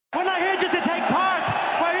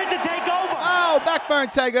Backbone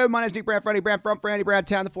Takeover. My name's Nick Brown, Franny Brown from Franny Brown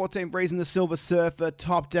Town, the 14th reason, the Silver Surfer,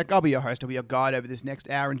 Top Deck. I'll be your host. I'll be your guide over this next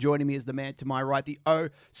hour. And joining me is the man to my right, the oh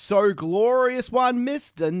so glorious one,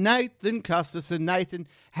 Mr. Nathan Custerson. Nathan,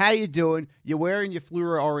 how you doing? You're wearing your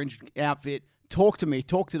fluoro orange outfit. Talk to me.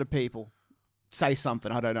 Talk to the people. Say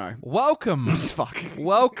something. I don't know. Welcome. Fuck.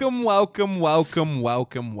 Welcome. Nick.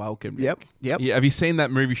 Yep. Yeah, have you seen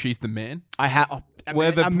that movie, She's the Man? I have.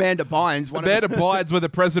 Amanda Bynes. Amanda Bynes, where the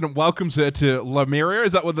president welcomes her to Lemuria.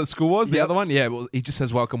 Is that what the school was? The Yep. other one? Yeah, well, he just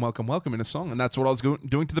says welcome in a song, and that's what I was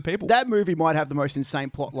doing to the people. That movie might have the most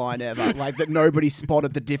insane plot line ever. Like that nobody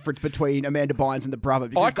spotted the difference between Amanda Bynes and the brother.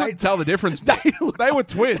 Because I couldn't tell the difference. They were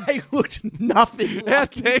twins. They looked nothing like How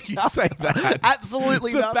dare you each other. say that?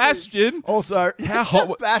 Absolutely Sebastian. nothing. Also,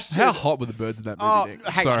 Sebastian. How hot were the birds in that movie, Nick?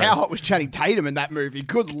 Hang on, how hot was Channing Tatum in that movie?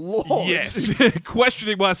 Good Lord. Yes.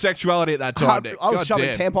 Questioning my sexuality at that time, Nick. I was God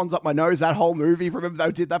shoving damn. tampons up my nose that whole movie. Remember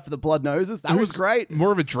they did that for the blood noses? That was great.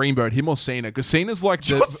 More of a dreamboat, him or Cena, because Cena's like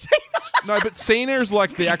the... No, but Cena is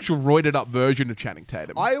like the actual roided up version of Channing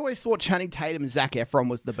Tatum. I always thought Channing Tatum and Zac Efron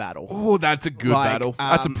was the battle. Oh, that's a good battle.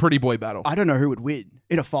 That's a pretty boy battle. I don't know who would win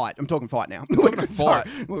in a fight. I'm talking fight now. Talking a fight.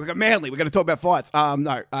 We're manly. We're going to talk about fights.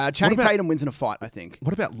 Channing Tatum wins in a fight, I think.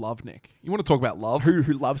 What about love, Nick? You want to talk about love? Who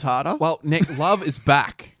loves harder? Well, Nick, love is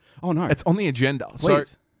back. Oh, no. It's on the agenda. Please.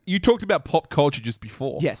 So you talked about pop culture just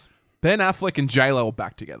before. Yes. Ben Affleck and J-Lo are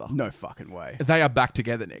back together. No fucking way. They are back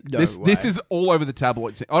together, Nick. No this way. is all over the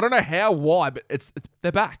tabloids. I don't know how, why, but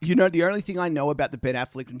they're back. You know, the only thing I know about the Ben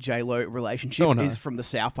Affleck and J-Lo relationship is from the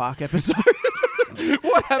South Park episode.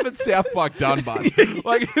 What haven't South Park done, bud?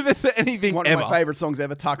 Like, if there's anything One ever. of my favorite songs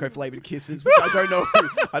ever, Taco Flavored Kisses. Which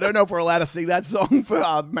I don't know if we're allowed to sing that song.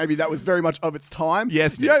 For maybe that was very much of its time.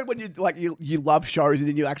 Yes, you know when you love shows and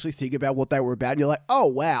then you actually think about what they were about and you're like, oh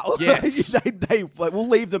wow, Yes. we'll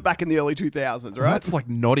leave them back in the early 2000s, right? That's like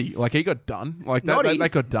Noddy. Like, he got done. Like, Noddy? they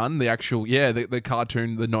got done. The actual, the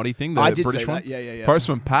cartoon, the Noddy thing, the I did British see one. that. Yeah.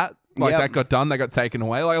 Postman Pat. Like, Yep. that got done. They got taken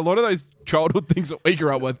away. Like, a lot of those childhood things that we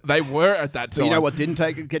grew up with, they were at that time. So you know what didn't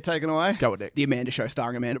get taken away? Go with Nick. The Amanda Show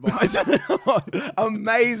starring Amanda Bynes.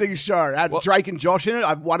 Amazing show. Had Drake and Josh in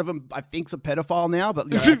it. One of them, I think's a pedophile now, but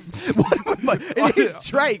you know, it's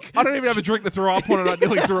Drake. I don't even have a drink to throw up on it. I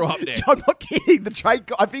nearly threw up there. I'm not kidding.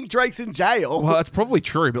 I think Drake's in jail. Well, that's probably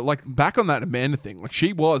true, but like back on that Amanda thing, like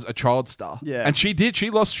she was a child star. Yeah. And she had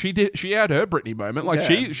her Britney moment. Like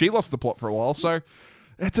she lost the plot for a while. So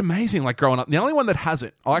it's amazing, like growing up. The only one that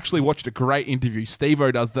hasn't, I actually watched a great interview.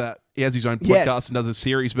 Steve-O does that. He has his own podcast and does a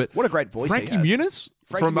series. But what a great voice Frankie he has. Muniz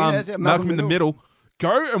Frankie from Muniz, Malcolm in the Middle.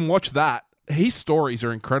 Go and watch that. His stories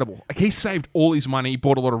are incredible. Like, he saved all his money,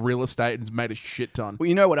 bought a lot of real estate, and has made a shit ton. Well,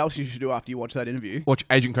 you know what else you should do after you watch that interview? Watch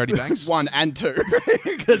Agent Cody Banks. 1 and 2.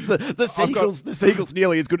 Because the sequel's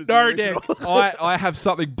nearly as good as the No, original. Nick, I have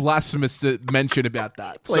something blasphemous to mention about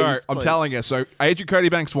that. Please. I'm telling you. So, Agent Cody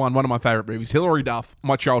Banks 1, one of my favorite movies. Hilary Duff,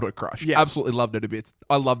 my childhood crush. Yeah. Absolutely loved it a bit.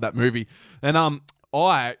 I love that movie. And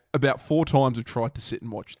I, about 4 times, have tried to sit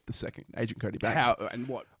and watch the second Agent Cody Banks. How and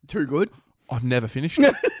what? Too good? I've never finished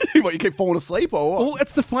it. What, you keep falling asleep or what? Well,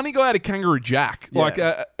 it's the funny guy out of Kangaroo Jack. Yeah. Like,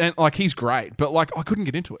 and like, he's great, but like, I couldn't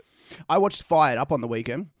get into it. I watched Fired Up on the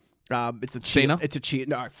weekend. It's a cheer. Cena? It's a cheer.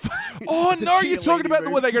 No. Oh, It's a no, you're talking about the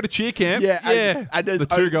cheerleading way they go to cheer camp? Yeah, and there's the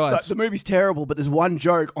two guys. The movie's terrible, but there's one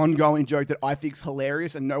ongoing joke that I think's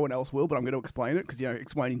hilarious, and no one else will. But I'm going to explain it because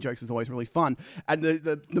explaining jokes is always really fun. And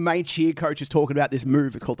the main cheer coach is talking about this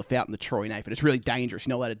move. It's called the Fountain of Troy, Nathan. It's really dangerous.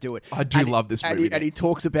 You're not allowed to do it. I do love this movie. And he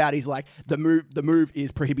talks about he's like the move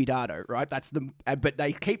is prohibidado, right? That's but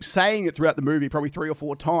they keep saying it throughout the movie, probably 3 or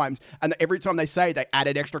 4 times, and every time they say it, they add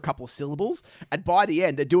an extra couple of syllables. And by the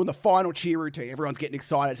end, they're doing the final cheer routine. Everyone's getting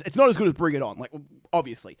excited. It's not as good as Bring It On, like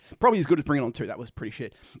obviously. Probably as good as Bring It On 2. That was pretty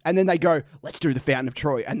shit. And then they go, let's do the Fountain of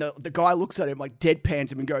Troy. And the guy looks at him, like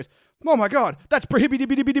deadpans him and goes, oh my God, that's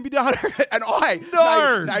prohibidibidibidibidado. And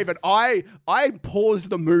I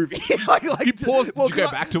paused the movie. You paused? Did you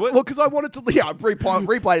go back to it? Well, because I wanted to, I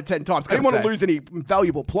replayed it 10 times. I didn't want to lose any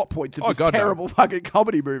valuable plot points of this terrible fucking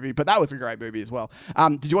comedy movie, but that was a great movie as well.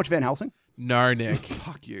 Did you watch Van Helsing? No, Nick.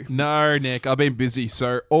 Fuck you. No, Nick. I've been busy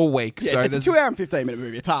all week. Yeah, so it's a 2 hour and 15-minute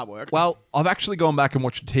movie. It's hard work. Well, I've actually gone back and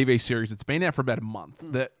watched a TV series. It's been out for about a month.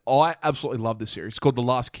 That I absolutely love this series. It's called The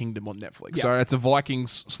Last Kingdom on Netflix. Yeah. So it's a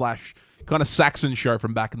Vikings / kind of Saxon show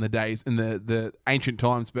from back in the days, in the ancient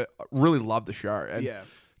times, but I really love the show. And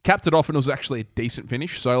capped it off, and it was actually a decent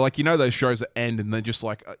finish. So, like, you know those shows that end and they're just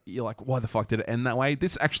like, you're like, why the fuck did it end that way?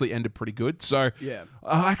 This actually ended pretty good. So,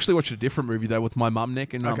 I actually watched a different movie, though, with my mum,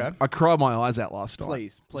 Nick, and I cried my eyes out last night.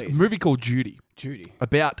 Please. It's a movie called Judy. Judy.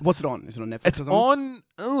 About What's it on? Is it on Netflix? It's on.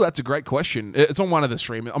 Oh, that's a great question. It's on one of the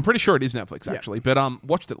streamers. I'm pretty sure it is Netflix actually, but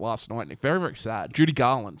watched it last night, Nick. Very, very sad. Judy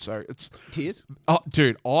Garland. So it's tears. Oh,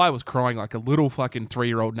 dude, I was crying like a little fucking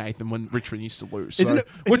 3-year-old Nathan when Richmond used to lose.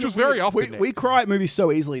 Which was very often. We cry at movies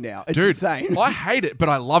so easily now. It's insane. I hate it, but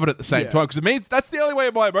I love it at the same time because it means that's the only way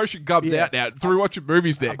my emotion comes out now through watching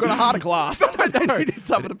movies. Nick. I've got a heart of glass. I need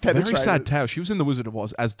something to penetrate. Very sad tale. She was in The Wizard of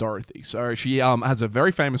Oz as Dorothy. So she has a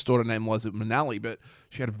very famous daughter named Liza Minnelli, but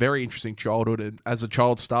she had a very interesting childhood, and as a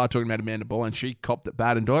child star, talking about Amanda Bynes, she copped it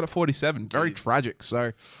bad and died at 47. Very tragic.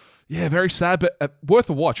 So, yeah, very sad, but worth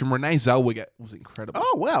a watch. And Renee Zellweger was incredible.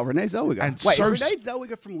 Oh, wow, Renee Zellweger. And Wait, is Renee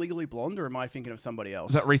Zellweger from Legally Blonde, or am I thinking of somebody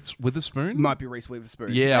else? Is that Reese Witherspoon? Might be Reese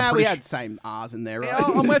Witherspoon. Yeah, we had the same R's in there, right? Yeah,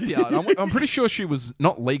 I'm with you. I'm pretty sure she was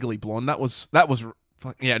not Legally Blonde. That was.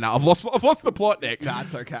 Yeah, no, I've lost the plot, Nick. Nah,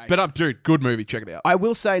 it's okay. But dude, good movie. Check it out. I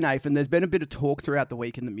will say, Nathan, there's been a bit of talk throughout the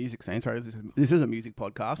week in the music scene. Sorry, this is a music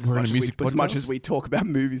podcast. We're in a music podcast. As much as we talk about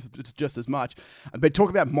movies, it's just as much. But talk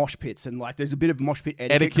about mosh pits, and like there's a bit of mosh pit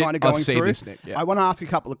etiquette kind of going through. This, Nick, yeah. I want to ask a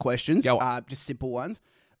couple of questions, just simple ones.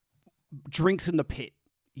 Drinks in the pit,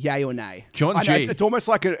 yay or nay? John G. It's almost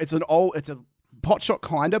like it's a pot shot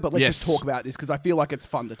kind of, but let's just talk about this because I feel like it's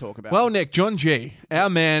fun to talk about. Well, Nick, John G, our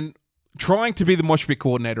man, trying to be the mosh pit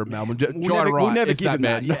coordinator of Melbourne. We'll never give him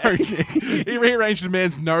that. No, he rearranged a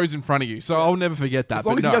man's nose in front of you, so I'll never forget that. As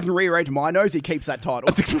long as he doesn't rearrange my nose, he keeps that title.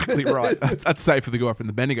 That's exactly right. That's safe for the guy up in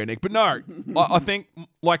the Bendigo, Nick. But no, I think,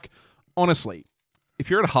 like, honestly, if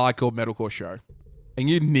you're at a hardcore metalcore show and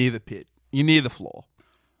you're near the pit, you're near the floor,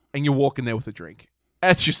 and you're walking there with a drink,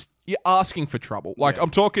 that's just, you're asking for trouble. Like, I'm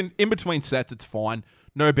talking in between sets, it's fine.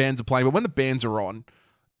 No bands are playing, but when the bands are on,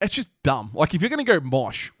 it's just dumb. Like, if you're going to go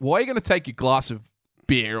mosh, why are you going to take your glass of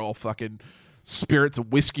beer or fucking spirits or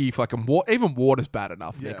whiskey, fucking water? Even water's bad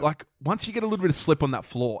enough, Nick. Like, once you get a little bit of slip on that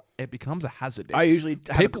floor, it becomes a hazard. Nick. I usually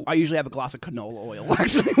have a glass of canola oil,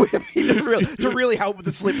 actually, to really help with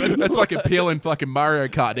the slipping. That's like a peel in fucking Mario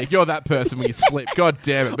Kart, Nick. You're that person when you slip. God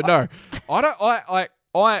damn it. But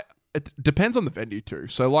no, it depends on the venue too.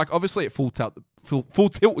 So, like, obviously at Full Tilt,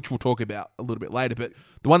 which we'll talk about a little bit later, but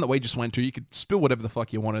the one that we just went to, you could spill whatever the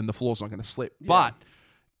fuck you want and the floor's not going to slip. Yeah. But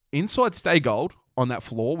inside Stay Gold on that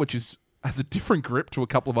floor, which has a different grip to a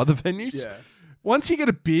couple of other venues, once you get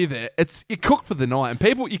a beer there, you're cooked for the night. And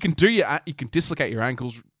people, you can dislocate your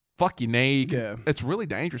ankles, fuck your knee. It's really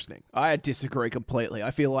dangerous, Nick. I disagree completely.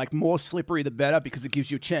 I feel like more slippery the better because it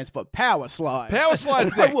gives you a chance for power slides. Power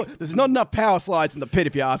slides, Nick. There's not enough power slides in the pit,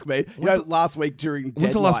 if you ask me. Last week during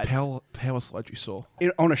When's the last power slide you saw?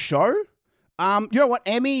 On a show? You know what?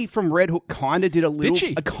 Emmy from Red Hook kind of did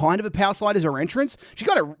a kind of a power slide as her entrance. She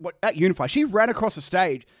got at Unify. She ran across the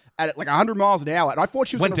stage at like 100 miles an hour, and I thought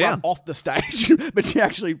she was going to run off the stage, but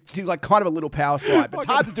she's like kind of a little power slide. But it's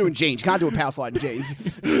hard to do in jeans. You can't do a power slide in jeans.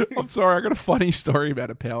 I'm sorry, I got a funny story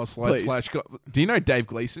about a power slide. Do you know Dave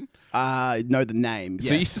Gleason? Know the name.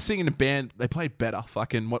 So he used to sing in a band. They played Better.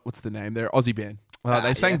 Fucking what's the name? They're Aussie band.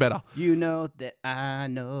 They sang Better. You know that I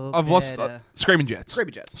know. I've lost Screaming Jets.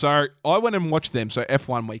 Screaming Jets. So I went and watched them. So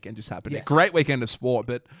F1 weekend just happened. Yes. Great weekend of sport,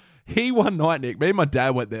 but. One night, Nick, me and my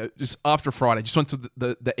dad went there just after Friday, just went to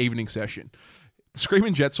the evening session. The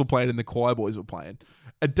Screaming Jets were playing and the Choir Boys were playing.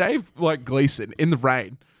 And Dave, Gleason, in the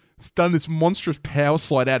rain, has done this monstrous power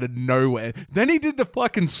slide out of nowhere. Then he did the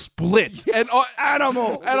fucking splits. And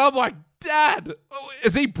Animal! And I'm like, Dad,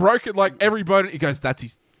 is he broken every bone? He goes, that's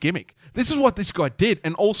his gimmick. This is what this guy did.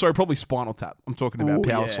 And also probably Spinal Tap. I'm talking about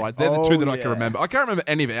power slides. They're the two that I can remember. I can't remember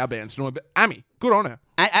any of our bands doing it, but Amy, good on her.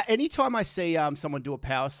 Anytime I see someone do a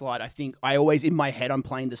power slide, I think I always, in my head, I'm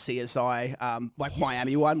playing the CSI,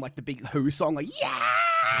 Miami one, like the big Who song,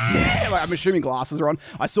 Yes. I'm assuming glasses are on.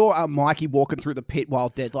 I saw Mikey walking through the pit while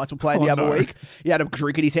Deadlights were playing the other week. He had a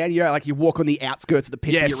drink in his hand. You know, like you walk on the outskirts of the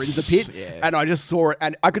pit, you're in the pit. Yeah. And I just saw it,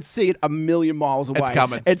 and I could see it a million miles away.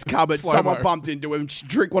 It's coming. Someone bumped into him,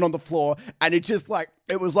 drink one on the floor, and it just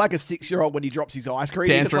it was like a 6-year-old when he drops his ice cream.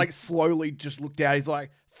 He just slowly just looked out. He's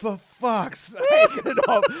like, for fuck's sake. And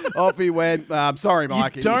off he went. Sorry,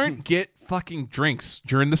 Mikey. You don't get fucking drinks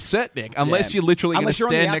during the set, Nick, unless you're literally going to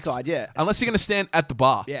stand outside, unless you're going to stand at the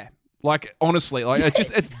bar. Yeah. Honestly,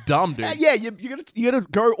 it's dumb, dude. You gotta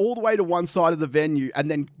go all the way to one side of the venue and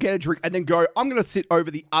then get a drink and then go, I'm gonna sit over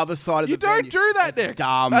the other side of the venue. You don't do that, Nick.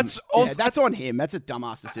 Dumb. That's on him. That's a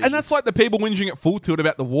dumbass decision. And that's like the people whinging at Full Tilt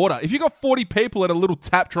about the water. If you got 40 people at a little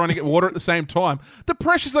tap trying to get water at the same time, the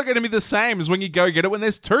pressure's not going to be the same as when you go get it when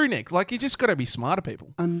there's two, Nick. You just got to be smarter,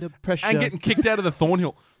 people. Under pressure. And getting kicked out of the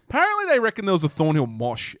Thornhill. Apparently, they reckon there was a Thornhill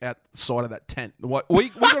mosh outside of that tent. We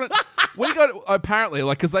got apparently,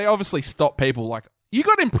 because they obviously stop people You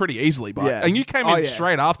got in pretty easily, but and you came in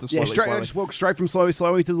straight after slowly. I just walked straight from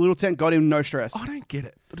slowly to the little tent, got in, no stress. I don't get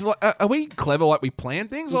it. Like, are we clever? Like we plan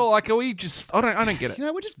things, or like are we just? I don't get it.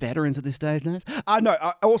 We're just veterans at this stage, Dave. No.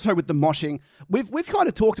 Also with the moshing, we've kind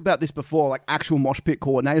of talked about this before, like actual mosh pit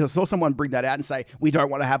coordinators. I saw someone bring that out and say we don't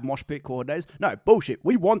want to have mosh pit coordinators. No, bullshit.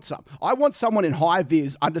 We want some. I want someone in high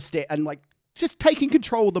vis understand and like. Just taking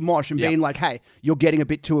control of the mosh and being like, hey, you're getting a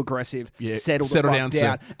bit too aggressive. Yeah. Settle down.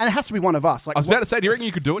 Sir. And it has to be one of us. Like, I was about to say, do you reckon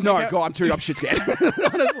you could do it? No, God, I'm shit scared.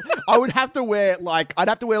 Honestly, I would have to wear like, I'd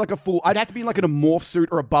have to be in like in a morph suit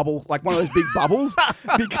or a bubble, like one of those big bubbles,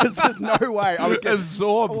 because there's no way I would get a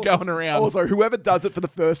Zorb going around. Also, whoever does it for the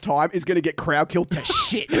first time is going to get crowd killed to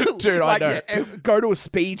shit. Dude, like, I know. Yeah, go to a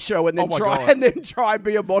speed show and then try and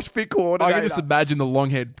be a mosh pit coordinator. I can just imagine the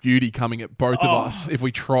long-haired beauty coming at both of us if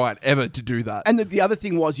we tried ever to do that. And the other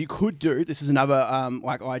thing was you could do, this is another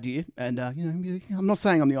like idea, and I'm not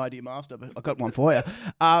saying I'm the idea master, but I've got one for you.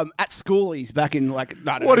 At schoolies back in like,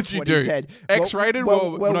 what did you do? X-rated?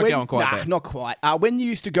 Well, we're not going quite there. Not quite. When you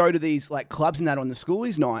used to go to these like clubs and that on the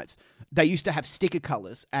schoolies nights, they used to have sticker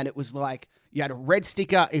colours, and it was like, you had a red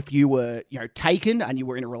sticker if you were, taken and you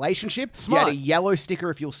were in a relationship. Smart. You had a yellow sticker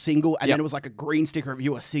if you're single, and then it was like a green sticker if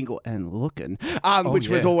you were single and looking, which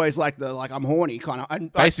was always like I'm horny kind of.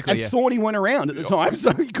 And, basically, and thorny went around at the time,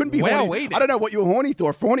 so you couldn't be horny. I don't know what you were horny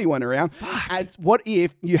for. Thorny went around. And what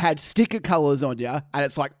if you had sticker colours on you, and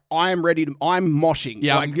it's like, I'm moshing.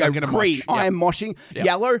 Yeah, like, I'm going to green. mosh. I am moshing. Yep.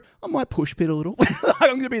 Yellow, I might push pit a little. I'm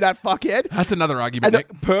going to be that fuckhead. That's another argument.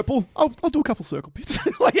 And purple, I'll do a couple circle pits.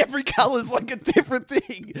 Like every colour's like a different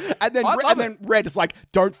thing. And then red is like,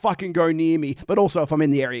 don't fucking go near me. But also, if I'm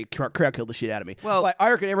in the area, crowd kill the shit out of me. Well, like, I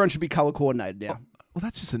reckon everyone should be colour coordinated now. Well,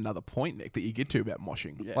 that's just another point, Nick, that you get to about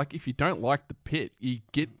moshing. Yeah. Like, if you don't like the pit, you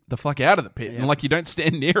get the fuck out of the pit. Yeah. And, like, you don't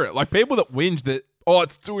stand near it. Like, people that whinge that,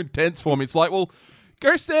 it's too intense for me. It's like, well,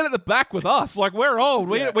 go stand at the back with us. Like, we're old.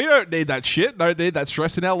 We don't need that shit. Don't need that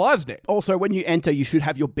stress in our lives, Nick. Also, when you enter, you should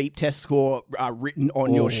have your beep test score written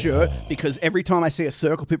on your shirt, because every time I see a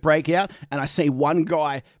circle pit breakout and I see one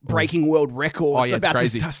guy breaking world records about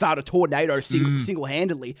to start a tornado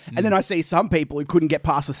single-handedly, and then I see some people who couldn't get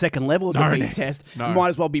past the second level of the beep test, might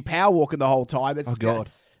as well be power walking the whole time. It's, God.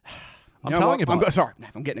 I'm telling you, sorry,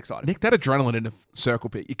 I'm getting excited. Nick, that adrenaline in a circle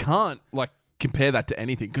pit, you can't, like, compare that to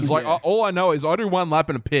anything, because all I know is I do one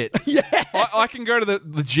lap in a pit. I can go to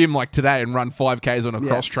the gym like today and run 5Ks on a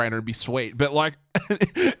cross trainer and be sweet, but like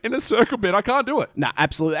in a circle pit I can't do it. Nah,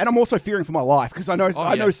 absolutely. And I'm also fearing for my life, because I know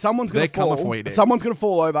someone's going to fall. Someone's going to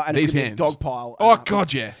fall over and it's going to be a dog pile.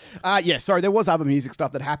 God, yeah. Sorry, there was other music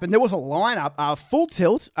stuff that happened. There was a lineup, Full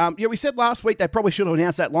Tilt. We said last week they probably should have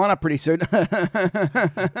announced that lineup pretty soon.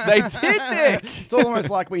 They did, Nick. It's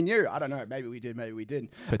almost like we knew. I don't know. Maybe we did. Maybe we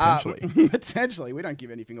didn't. Potentially. We don't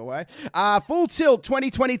give anything away. Full Tilt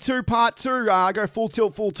 2022 Part 2. Go Full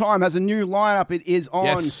Tilt full time has a new lineup. It is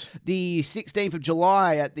on the 16th of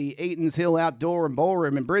July at the Eatons Hill Outdoor and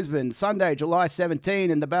Ballroom in Brisbane. Sunday, July 17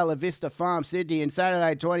 in the Bella Vista Farm, Sydney. And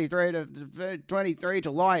Saturday, 23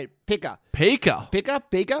 July at Pika.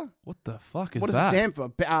 Pika? What the fuck is that? What does it stand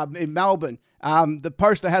for? In Melbourne. The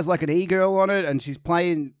poster has like an e-girl on it, and she's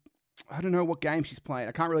playing... I don't know what game she's playing.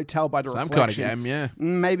 I can't really tell by the reflection. Some kind of game, yeah.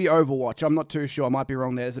 Maybe Overwatch. I'm not too sure. I might be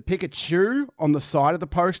wrong there. There's a Pikachu on the side of the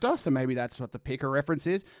poster, so maybe that's what the Pika reference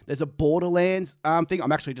is. There's a Borderlands thing.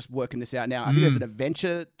 I'm actually just working this out now. I think there's an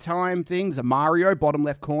Adventure Time thing. There's a Mario, bottom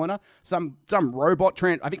left corner. Some robot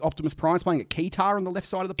I think Optimus Prime's playing a keytar on the left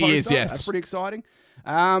side of the poster. He is, yes. That's pretty exciting.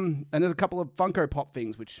 And there's a couple of Funko Pop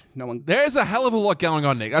things, which no one... There's a hell of a lot going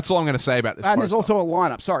on, Nick. That's all I'm going to say about this And poster. there's also a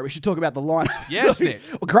lineup. Sorry, we should talk about the lineup. Yes, Nick.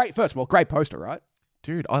 Well, great. First of all, great poster, right?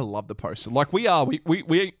 Dude, I love the poster. Like, we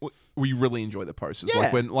really enjoy the posters. Yeah.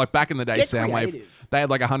 Like back in the day, Get Soundwave, creative. they had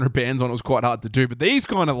like 100 bands on. It was quite hard to do. But these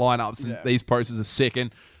kind of lineups and these posters are sick.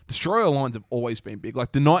 And Destroyer lines have always been big.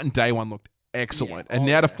 Like the Night and Day one looked excellent. And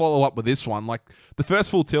now to follow up with this one, like the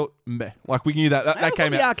first Full Tilt, meh. Like we knew that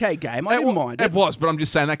came out. The arcade game. I didn't mind it. It was, but I'm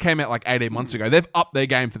just saying that came out like 18 months ago. They've upped their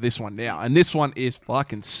game for this one now, and this one is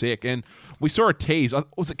fucking sick. And we saw a tease.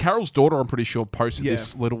 Was it Carol's daughter? I'm pretty sure posted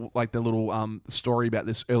this little story about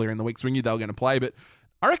this earlier in the week. So we knew they were going to play, but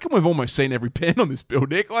I reckon we've almost seen every band on this bill,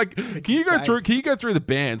 Nick. Like, can you go through the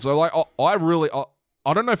bands? So like, I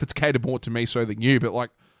don't know if it's catered more to me so than you, but like,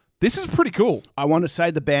 This is pretty cool. I want to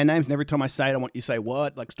say the band names, and every time I say it, I want you to say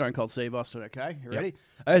what? Like Stone Cold Steve Austin, okay? You ready?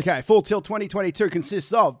 Okay, Full Tilt 2022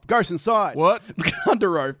 consists of Ghost Inside. What?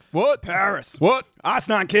 Under Oath. What? Paris. What? Arse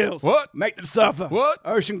Nine Kills. What? Make Them Suffer. What?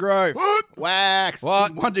 Ocean Grove. What? Wax.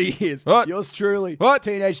 What? Wonder Years. What? Yours truly. What?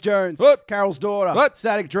 Teenage Jones. What? Carol's Daughter. What?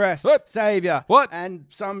 Static Dress. What? Savior. What? And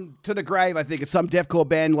some to the grave, I think. It's some deathcore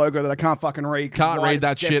band logo that I can't fucking read. Can't read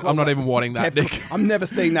that shit. I'm not even wanting that, Nick. I'm never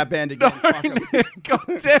seeing that band again. Fuck 'em. God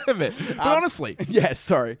damn it. But honestly. Yes,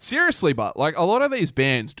 sorry. Seriously, but like a lot of these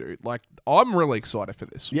bands, dude, like I'm really excited for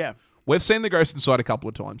this. Yeah. We've seen the Ghost Inside a couple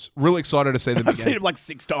of times. Really excited to see them I've again. seen him like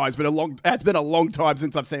 6 times, but it's been a long time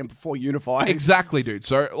since I've seen him before Unify. Exactly, dude.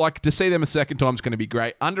 So, like, to see them a second time is going to be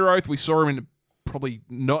great. Under Oath, we saw him in probably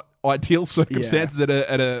not ideal circumstances at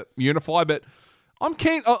a Unify, but I'm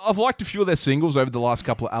keen. I've liked a few of their singles over the last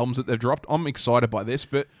couple of albums that they've dropped. I'm excited by this,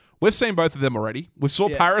 but we've seen both of them already. We saw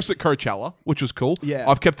Paris at Coachella, which was cool. Yeah.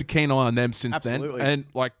 I've kept a keen eye on them since Absolutely. then. And,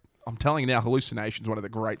 like, I'm telling you now, Hallucination's one of the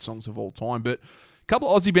great songs of all time, but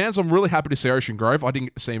couple of Aussie bands. I'm really happy to see Ocean Grove. I didn't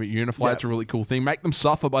get to see him at Unify. Yep. It's a really cool thing. Make Them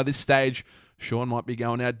Suffer by this stage. Sean might be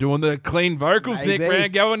going out doing the clean vocals, Maybe. Nick,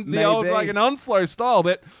 man, going the old like an Onslow style.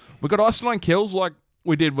 But we got Ice Nine Kills like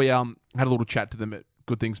we did. We had a little chat to them at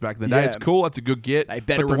Good Things back in the day. Yeah. It's cool. That's a good get. They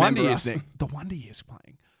better but the remember Wonder us, Years, Nick. the Wonder Years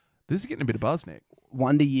playing. This is getting a bit of buzz, Nick.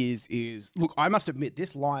 Wonder Years is... Look, I must admit,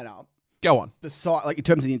 this lineup, Go on. beside, like in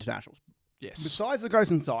terms of the internationals, Yes. besides the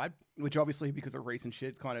Ghost Inside, which obviously because of recent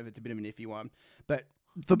shit, it's a bit of an iffy one, but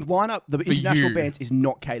the lineup, the international you. bands, is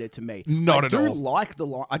not catered to me. Not at all.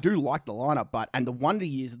 I do like the lineup, and the Wonder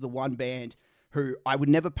Years are the one band who I would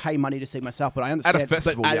never pay money to see myself, but I understand. At a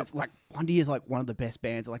festival, but yep. like Wonder Years, like one of the best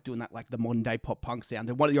bands, like doing that, like the modern day pop punk sound.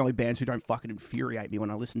 They're one of the only bands who don't fucking infuriate me when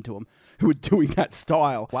I listen to them, who are doing that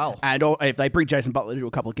style. Wow. And if they bring Jason Butler to do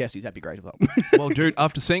a couple of guesties, that'd be great as well. Well, dude,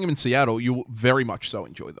 after seeing them in Seattle, you'll very much so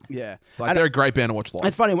enjoy them. Yeah, Like and they're a great band to watch live.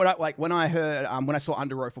 it's funny when I heard when I saw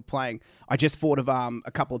Under Oath were playing, I just thought of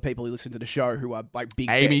a couple of people who listen to the show who are like big.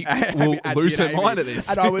 Amy will lose her mind at this,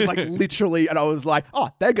 and I was like literally, and I was like, oh,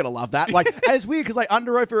 they're gonna love that. Like, and it's weird because like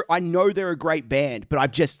Under Oath, I know they're a great band, but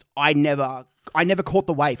I never caught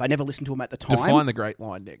the wave. I never listened to them at the time. Define the Great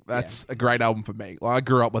Line, Nick. That's a great album for me. Like, I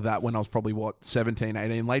grew up with that when I was probably, 17,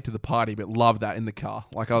 18, late to the party, but loved that in the car.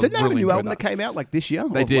 Like, I Didn't they have really a new enjoyed album that came out like this year?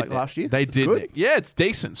 They or did. like last year. They did, Good? Nick. Yeah, it's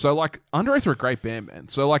decent. So, like, Under Oath are a great band, man.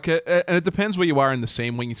 So, like, and it depends where you are in the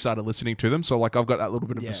scene when you started listening to them. So, like, I've got that little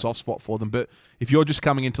bit of a soft spot for them. But if you're just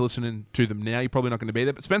coming into listening to them now, you're probably not going to be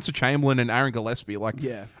there. But Spencer Chamberlain and Aaron Gillespie, like,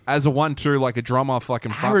 as a 1-2, like a drummer,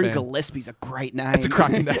 fucking front Aaron band. Gillespie's a great name. It's a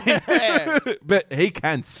cracking name. But he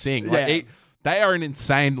can sing. Like, they are an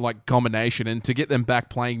insane like combination, and to get them back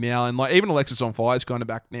playing now, and like even Alexis on Fire is kind of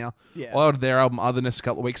back now. Yeah. I loved their album Otherness a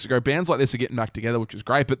couple of weeks ago. Bands like this are getting back together, which is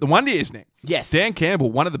great. But the Wonder Years, Nick. Yes. Dan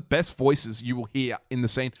Campbell, one of the best voices you will hear in the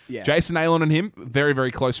scene. Yeah. Jason Allen and him, very,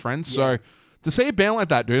 very close friends. So to see a band like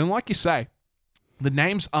that, dude, and like you say, the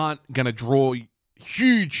names aren't going to draw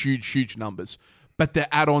huge numbers. But they're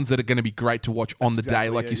add-ons that are going to be great to watch on the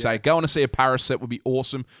day, like you say. Going to see a Paris set would be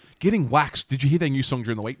awesome. Getting Waxed. Did you hear their new song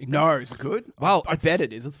during the week? No, is it good? Well, I bet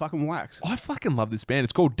it is. It's fucking Wax. I fucking love this band.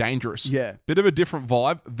 It's called Dangerous. Yeah. Bit of a different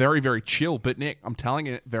vibe. Very, very chill. But Nick, I'm telling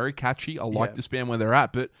you, very catchy. I like this band where they're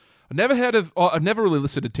at. But I've never really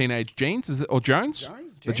listened to Teenage Jeans. Is it, or Jones?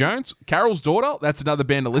 The Jones. Carol's Daughter. That's another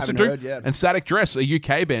band to listen to. Heard, yeah. And Static Dress, a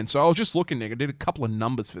UK band. So I was just looking, Nick. I did a couple of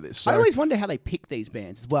numbers for this. So I always wonder how they pick these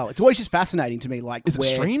bands as well. It's always just fascinating to me. Like, is it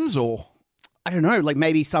streams or? I don't know. Like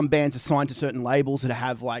maybe some bands are signed to certain labels that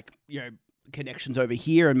have like connections over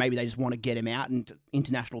here, and maybe they just want to get them out and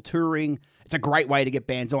international touring. It's a great way to get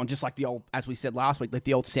bands on, just like the old, as we said last week, like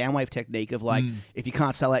the old Soundwave technique of like, if you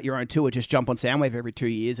can't sell out your own tour, just jump on Soundwave every 2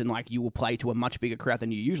 years and like you will play to a much bigger crowd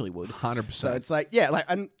than you usually would. 100%. So it's like,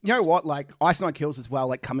 and you know what? Like Ice Nine Kills as well,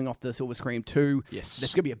 like coming off the Silver Scream 2. Yes.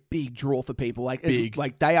 That's going to be a big draw for people. Like, Big.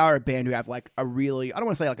 like they are a band who have like a really, I don't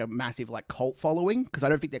want to say like a massive like cult following because I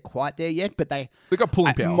don't think they're quite there yet, but they got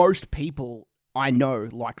pulling power. Most people I know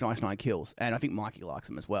like Ice Nine Kills, and I think Mikey likes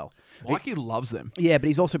them as well. Mikey loves them. Yeah, but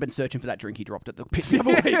he's also been searching for that drink he dropped at the pit the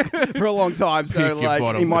other week for a long time. So Pick your like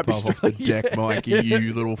bottom he might be lip off the deck, Mikey,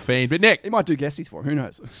 you little fiend. But Nick, he might do guesties for. Who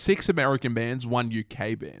knows? 6 American bands, 1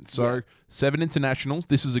 UK band. So 7 internationals.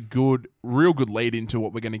 This is a real good lead into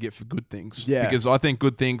what we're going to get for Good Things. Yeah. Because I think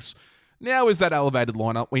Good Things now is that elevated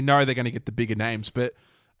lineup. We know they're going to get the bigger names, but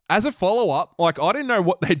as a follow-up, like I didn't know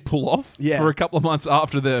what they'd pull off for a couple of months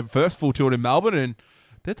after the first full tour in Melbourne, and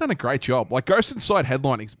they've done a great job. Like Ghost Inside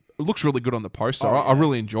headlining, it looks really good on the poster. I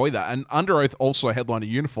really enjoy that. And Under Oath also headlined to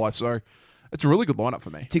Unify, so it's a really good lineup for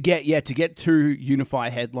me. To get 2 Unify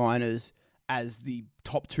headliners as the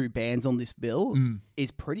top 2 bands on this bill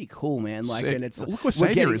is pretty cool, man. Like, Sick. and it's Look where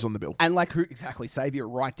Savior is on the bill, and like who exactly Savior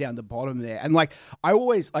right down the bottom there. And like I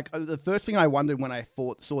always like the first thing I wondered when I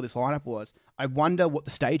saw this lineup was I wonder what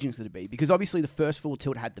the staging's going to be, because obviously the first Full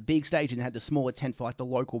Tilt had the big stage and had the smaller tent for like the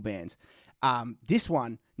local bands. This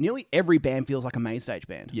one, nearly every band feels like a main stage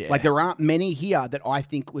band. Yeah. Like there aren't many here that I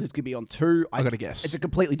think was going to be on 2. I got to guess. It's a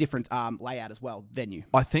completely different layout as well, venue.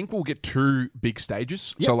 I think we'll get 2 big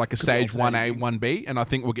stages. Yep. So like a Could stage alternate 1A, 1B, and I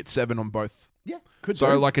think we'll get 7 on both. Yeah, could So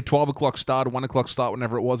do. like a 12 o'clock start, a 1 o'clock start,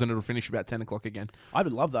 whenever it was, and it'll finish about 10 o'clock again. I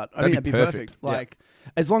would love that. I That'd think be that'd be perfect. perfect. Like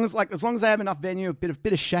as long as they have enough venue, a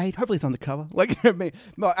bit of shade. Hopefully it's undercover. Like I mean,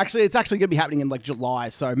 well, actually, it's actually going to be happening in like July,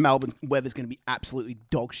 so Melbourne's weather's going to be absolutely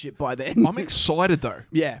dog shit by then. I'm excited though.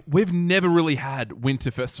 Yeah. We've never really had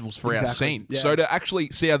winter festivals for our Exactly. scene. Yeah. So to actually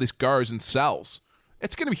see how this goes and sells,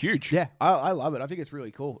 it's going to be huge. Yeah, I love it. I think it's really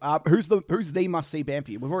cool. Who's the must see band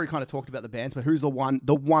for you? We've already kind of talked about the bands, but who's the one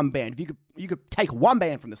band? If you could take one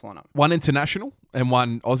band from this lineup. 1 international and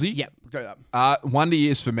 1 Aussie. Yep, go that. Wonder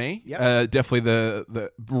Years for me. Yep. Definitely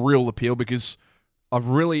the real appeal, because I've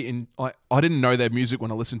really I didn't know their music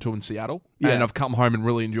when I listened to them in Seattle, Yeah. and I've come home and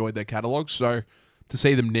really enjoyed their catalog. So to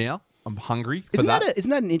see them now, I'm hungry for that. Isn't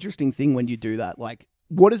that an interesting thing when you do that? Like,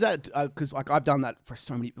 what is that? Because like I've done that for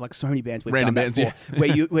so many bands. We've Random done that bands, for,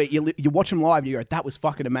 where you watch them live and you go, that was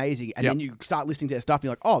fucking amazing, and Yep. then you start listening to their stuff and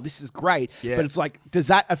you're like, oh, this is great. Yeah. But it's like, does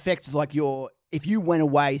that affect like if you went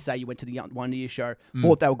away, say you went to the Wonder Year show,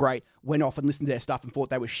 thought they were great, went off and listened to their stuff and thought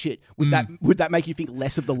they were shit, would that make you think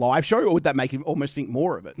less of the live show, or would that make you almost think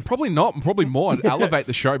more of it? Probably not. Probably more. And elevate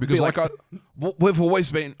the show, because we've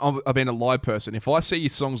always been. I've been a live person. If I see your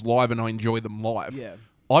songs live and I enjoy them live, Yeah.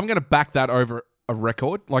 I'm going to back that over a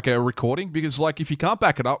record, like a recording, because like if you can't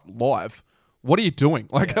back it up live, what are you doing?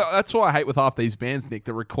 Like that's why I hate with half these bands, Nick,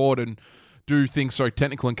 that record and do things so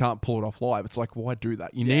technical and can't pull it off live. It's like, why do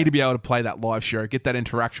that? You need to be able to play that live show, get that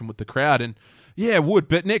interaction with the crowd, and yeah, it would.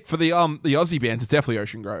 But Nick, for the Aussie bands, it's definitely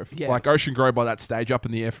Ocean Grove. Yeah. Like Ocean Grove by that stage, Up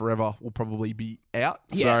in the Air Forever, will probably be out.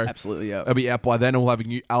 Yeah, So absolutely. Yeah. they'll be out by then. We'll have a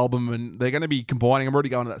new album, and they're going to be combining. I'm already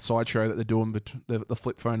going to that sideshow that they're doing, the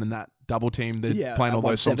Flip Phone and that double team. They're playing all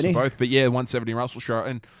those songs for 170. both. But yeah, 170 Russell show.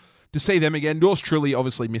 And to see them again, yours truly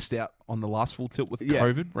obviously missed out on the last Full Tilt with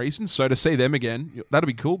COVID reasons. So to see them again, that'll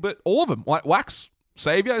be cool. But all of them, like Wax,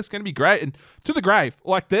 Savior, is going to be great. And To the Grave,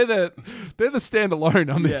 like they're the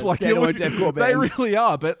standalone on this. Yeah, Like standalone deathcore they band. really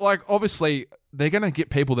are. But like obviously they're going to get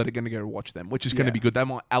people that are going to go watch them, which is going to be good. They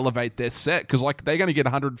might elevate their set, because like they're going to get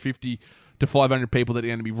 150 to 500 people that are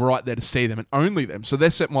going to be right there to see them and only them. So their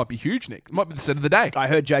set might be huge, Nick. It might be the set of the day. I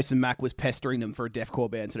heard Jason Mack was pestering them for a deathcore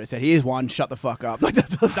band, so they said, "Here's one, shut the fuck up." Like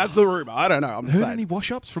that's the rumor. I don't know. I'm just Heard saying. any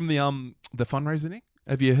wash-ups from the fundraiser, Nick?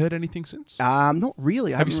 Have you heard anything since? Not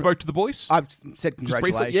really. Have you spoke to the boys? I've said briefly?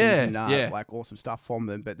 congratulations Yeah, and yeah. like awesome stuff from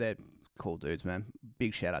them, but they're cool dudes, man.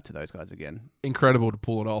 Big shout out to those guys again. Incredible to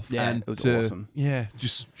pull it off. Yeah, and it was to, awesome. Yeah,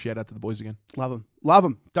 just shout out to the boys again. Love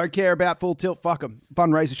them. Don't care about Full Tilt. Fuck them.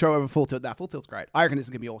 Fundraiser show over Full Tilt. Nah, Full Tilt's great. I reckon this is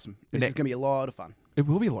gonna be awesome. This is gonna be a lot of fun. It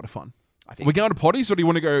will be a lot of fun. I Are think. we going to potties, or do you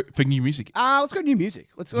want to go for new music? Let's go new music.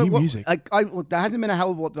 Music. Look, there hasn't been a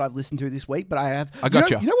hell of a lot that I've listened to this week, but I have. I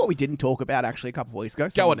gotcha. You know what we didn't talk about actually a couple of weeks ago?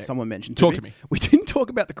 Go on it. Someone mentioned Talk to me. We didn't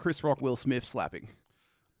talk about the Chris Rock Will Smith slapping.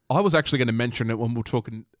 I was actually going to mention it when we were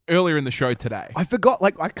talking earlier in the show today. I forgot.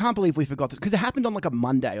 Like, I can't believe we forgot this because it happened on like a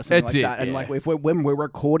Monday or something It like did, that. And yeah. like, when we're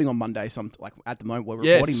recording on Monday, at the moment we're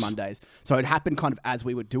recording Yes. Mondays, so it happened kind of as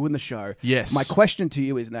we were doing the show. Yes. My question to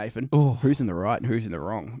you is, Nathan, Oh. who's in the right and who's in the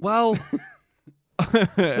wrong? Well,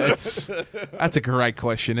 that's a great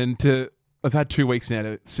question. And I've had 2 weeks now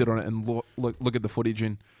to sit on it and look at the footage,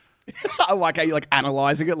 and I like how you like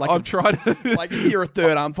analyzing it. Like I've tried to... like you're a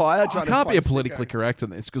third umpire. I trying to can't be find a politically correct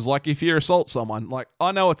on this, because, like, if you assault someone, like,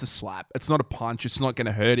 I know it's a slap. It's not a punch. It's not going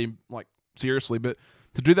to hurt him, like, seriously. But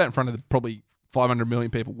to do that in front of probably 500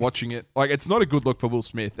 million people watching it, like, it's not a good look for Will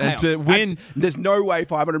Smith. And to win... There's no way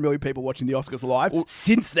 500 million people watching the Oscars live.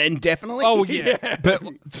 Since then, definitely. Oh, yeah. But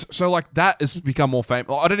so, like, that has become more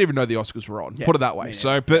famous. I didn't even know the Oscars were on. Put it that way. me So,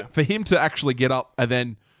 neither. but for him to actually get up and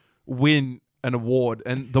then win an award,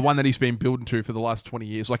 and the one that he's been building to for the last 20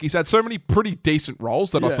 years, like, he's had so many pretty decent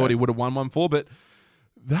roles that I Yeah. thought he would have won one for, but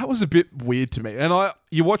that was a bit weird to me. And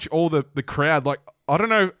you watch all the crowd, like, I don't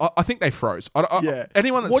know, I think they froze. Yeah.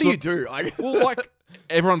 Anyone that's What do you do? well, like,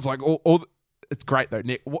 everyone's like, it's great though,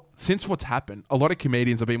 Nick. Since what's happened, a lot of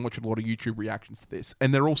comedians have been watching a lot of YouTube reactions to this,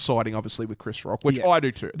 and they're all siding, obviously, with Chris Rock, which Yeah. I do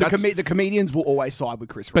too. The comedians will always side with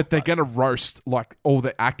Chris Rock. But they're going to roast, like, all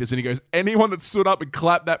the actors. And he goes, anyone that stood up and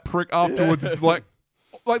clapped that prick afterwards is like,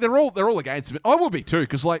 like they're all against it. I will be too,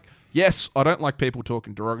 because like, yes, I don't like people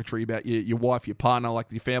talking derogatory about your wife, your partner,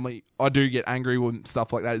 like your family. I do get angry when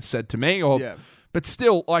stuff like that is said to me. But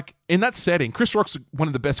still, like in that setting, Chris Rock's one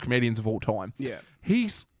of the best comedians of all time. Yeah.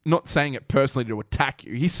 He's not saying it personally to attack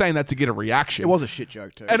you. He's saying that to get a reaction. It was a shit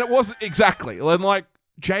joke too. And it was exactly. And like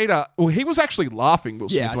Jada, well, he was actually laughing, Will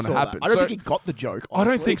Smith, when it happened. I don't think he got the joke,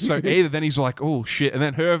 honestly. I don't think so either. Then he's like, oh shit. And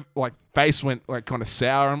then her like face went like kind of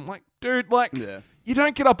sour. I'm like, dude, like you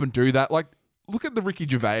don't get up and do that. Like, look at the Ricky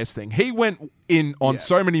Gervais thing. He went in on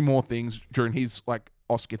so many more things during his like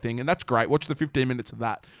Oscar thing, and that's great. Watch the 15 minutes of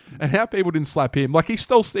that. And how people didn't slap him. Like, he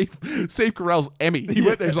stole Steve Carell's Emmy. He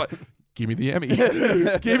went there, he's like, give me the Emmy.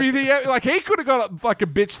 Give me the Emmy. Like, he could have got like a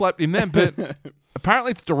bitch slapped in them, but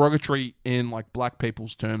apparently it's derogatory in like black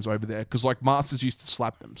people's terms over there, because like masters used to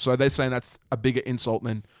slap them. So they're saying that's a bigger insult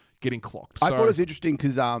than getting clocked. I thought it was interesting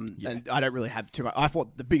because and I don't really have too much. I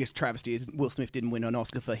thought the biggest travesty is Will Smith didn't win an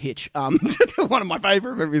Oscar for Hitch. One of my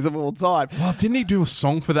favorite movies of all time. Well, didn't he do a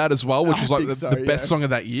song for that as well, which was like the best song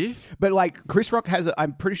of that year? But like Chris Rock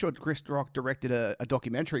I'm pretty sure Chris Rock directed a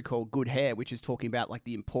documentary called Good Hair, which is talking about like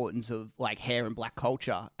the importance of like hair in black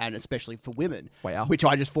culture, and especially for women. Wow. Which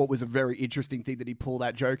I just thought was a very interesting thing that he pulled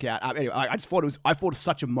that joke out. Anyway, I thought it was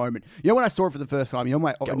such a moment. You know, when I saw it for the first time, you know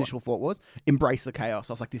what my initial thought was? Embrace the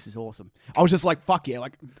chaos. I was like, this is awesome. I was just like, fuck yeah.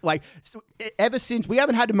 Like ever since, we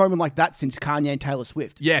haven't had a moment like that since Kanye and Taylor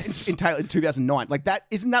Swift. Yes. In 2009. Like that,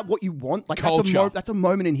 isn't that what you want? Like culture. That's a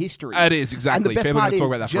moment in history. It is, exactly. And the best people part are going to talk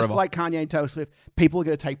is, about that just forever. like Kanye and Taylor Swift, people are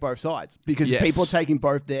going to take both sides, because people are taking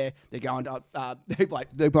both there. They're going,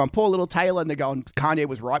 they're going, poor little Taylor, and they're going, Kanye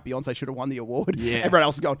was right. Beyonce should have won the award. Yeah. Everyone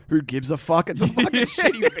else is going, who gives a fuck? It's a fucking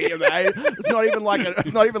shitty VMA. It's not even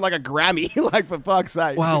like a Grammy. Like, for fuck's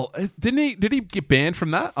sake. Well, did he get banned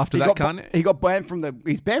from that after that, Kanye? He got banned from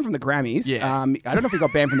he's banned from the Grammys. Yeah. I don't know if he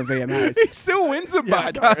got banned from the VMAs. He still wins them,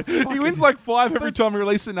 Yeah, but he wins like 5 every time he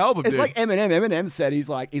releases an album. It's dude. like Eminem. Eminem said he's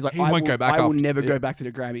like He won't go back I will after- never yeah. go back to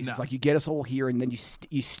the Grammys. No. It's like, you get us all here, and then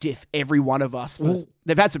you stiff every one of us.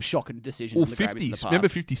 They've had some shocking decisions. Well, in the Grammys in the 50s. past. Remember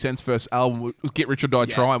 50 Cent's first album was Get Rich or Die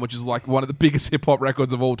Trying, which is like one of the biggest hip hop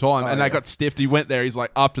records of all time. And they got stiffed. He went there. He's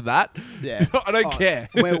like, after that, I don't care.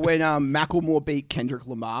 when Macklemore beat Kendrick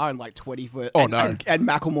Lamar in like 20 foot. And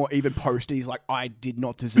Macklemore even posted, he's like, I did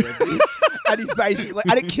not deserve this. And he's basically,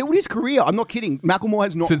 and it killed his career. I'm not kidding. Macklemore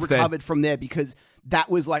has not recovered from there, because that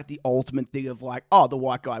was like the ultimate thing of like, oh, the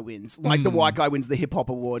white guy wins. Like the white guy wins the hip hop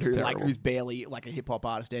award, who's barely like a hip hop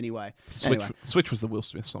artist anyway. Switch was the Will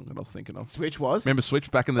Smith song that I was thinking of. Switch was? Remember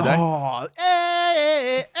Switch back in the day? Oh,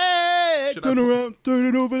 hey, turn around, turn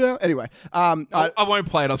it over there. Anyway, I won't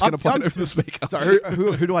play it. I was going to play it over the speaker. So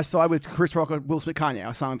who do I side with? Chris Rock or Will Smith? Kanye.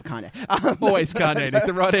 I side with Kanye. Always Kanye, Nick.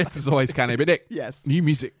 The right answer is always Kanye. But Nick, yes, new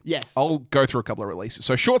music. Yes, I'll go through a couple of releases.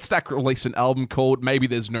 So Short Stack released an album called Maybe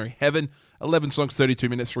There's No Heaven. 11 songs, 32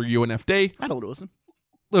 minutes through UNFD. I had a little listen.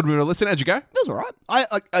 Little bit of a listen. How'd you go? That was all right.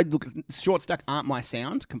 I look, Short Stack aren't my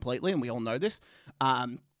sound completely, and we all know this.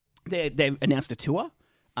 They've announced a tour,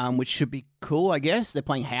 which should be cool, I guess. They're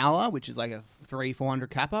playing Howler, which is like a 300-400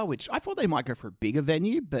 capper, which I thought they might go for a bigger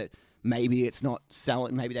venue, but maybe it's not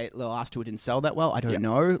selling. Maybe their last tour didn't sell that well. I don't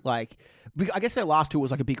know. Like, I guess their last tour was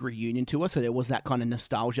like a big reunion tour, so there was that kind of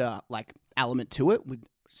nostalgia like element to it. With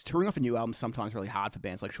touring off a new album, sometimes really hard for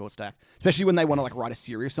bands like Short Stack, especially when they want to like write a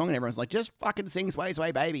serious song and everyone's like, just fucking sing Sway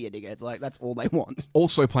Sway Baby, you dig it. It's like, that's all they want.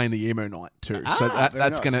 Also playing the emo night too, so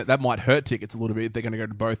that might hurt tickets a little bit. They're going to go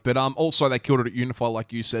to both, but also they killed it at Unify,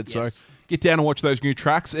 like you said. Yes. So get down and watch those new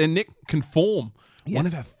tracks. And Nick, Conform, one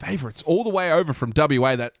of our favourites, all the way over from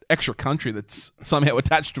WA, that extra country that's somehow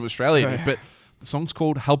attached to Australia. But the song's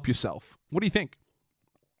called Help Yourself. What do you think?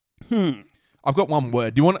 I've got one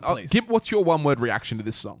word. Do you want to give? What's your one word reaction to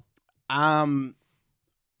this song?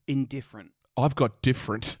 Indifferent. I've got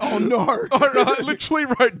different. Oh no! I literally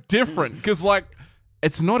wrote different because like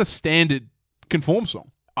it's not a standard Conform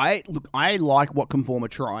song. I like what Conform are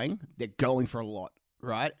trying. They're going for a lot,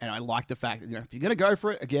 right? And I like the fact that, you know, if you're going to go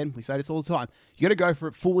for it, again, we say this all the time, you got to go for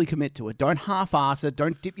it, fully commit to it. Don't half-ass it.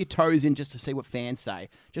 Don't dip your toes in just to see what fans say.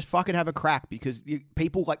 Just fucking have a crack, because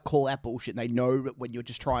people like call out bullshit, and they know that when you're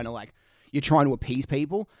just trying to you're trying to appease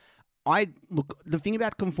people. The thing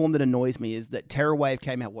about Conform that annoys me is that Terror Wave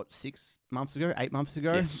came out, 6 months ago, 8 months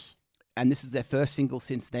ago? Yes. And this is their first single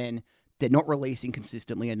since then. They're not releasing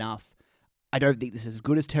consistently enough. I don't think this is as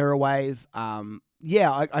good as Terror Wave. I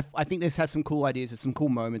think this has some cool ideas. There's some cool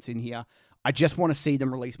moments in here. I just want to see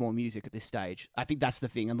them release more music at this stage. I think that's the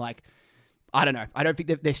thing. And I don't know. I don't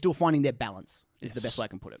think they're still finding their balance is the best way I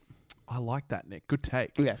can put it. I like that, Nick. Good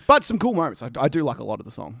take. Yeah. But some cool moments. I do like a lot of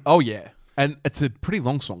the song. Oh, yeah. And it's a pretty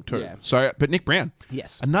long song too. Yeah. So, but Nick Brown.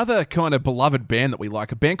 Yes. Another kind of beloved band that we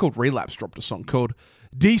like, a band called Relapse dropped a song called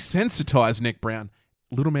Desensitize Nick Brown.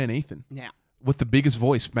 Little man Ethan. Now, with the biggest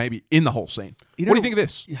voice maybe in the whole scene. What do you think of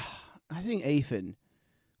this? I think Ethan,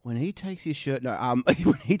 when he takes his shirt, when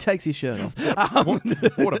he takes his shirt off.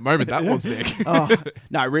 What a moment that was, Nick.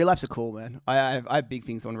 No, Relapse are cool, man. I have big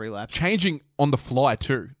things on Relapse. Changing on the fly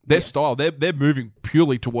too. Their style, they're moving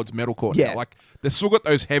purely towards metalcore now. Like they've still got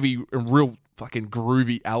those heavy and real fucking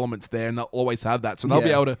groovy elements there, and they'll always have that. So they'll be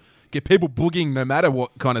able to get people boogieing no matter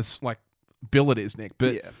what kind of like bill it is, Nick.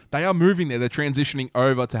 But they are moving there. They're transitioning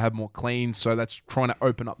over to have more clean, so that's trying to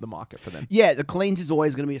open up the market for them. Yeah, the cleans is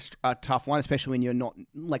always going to be a tough one, especially when you're not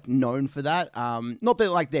like known for that. Not that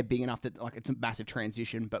like they're big enough that like it's a massive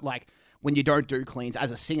transition, but like when you don't do cleans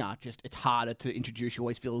as a singer, just it's harder to introduce. You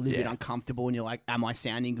always feel a little bit uncomfortable, and you're like, "Am I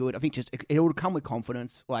sounding good?" I think just it will come with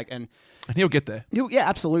confidence, like and he'll get there. Yeah,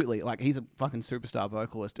 absolutely. Like he's a fucking superstar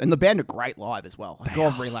vocalist, and the band are great live as well. Like,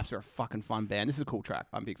 God, Relapse are a fucking fun band. This is a cool track.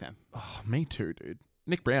 I'm a big fan. Oh, me too, dude.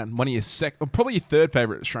 Nick Brown, one of your probably your third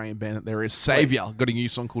favourite Australian band that there is. Saviour got a new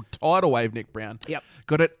song called Tidal Wave, Nick Brown. Yep.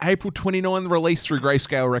 Got it April 29, released through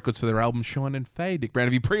Grayscale Records for their album Shine and Fade. Nick Brown,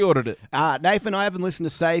 have you pre-ordered it? Nathan, I haven't listened to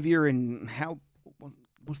Saviour in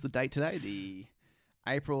what's the date today? The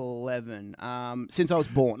April 11. Since I was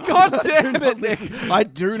born. God damn it, Nick. I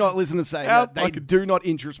do not listen to Saviour. They do not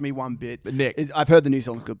interest me one bit. But Nick. I've heard the new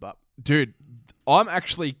song's good, but... Dude, I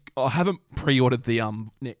haven't pre-ordered the,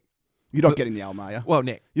 Nick. You're not getting the album, are you? Well,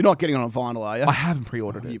 Nick. You're not getting it on vinyl, are you? I haven't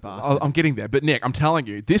pre-ordered it. You bastard. I'm getting there. But, Nick, I'm telling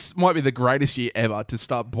you, this might be the greatest year ever to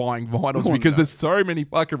start buying vinyls because there's so many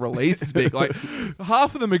fucking releases, Nick. Like,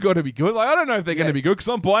 half of them are going to be good. Like, I don't know if they're going to be good because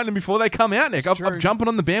I'm buying them before they come out, Nick. I'm jumping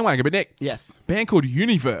on the bandwagon. But, Nick. Yes. Band called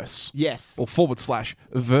Universe. Yes. Or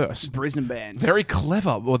 /verse. Brisbane band. Very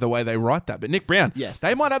clever with the way they write that. But, Nick Brown. Yes.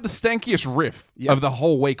 They might have the stankiest riff of the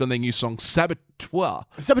whole week on their new song, Saboteur.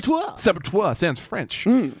 Saboteur. Sounds French.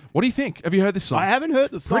 What do you think? Have you heard this song? I haven't heard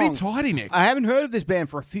the song. Pretty tidy, Nick. I haven't heard of this band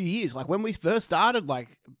for a few years. Like when we first started, like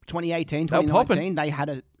 2018, 2019, they had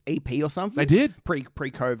an EP or something. They did.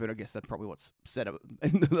 Pre-COVID, I guess that's probably what's set up.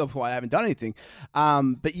 That's why I haven't done anything.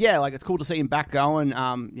 But yeah, like it's cool to see him back going.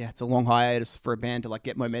 Yeah, it's a long hiatus for a band to like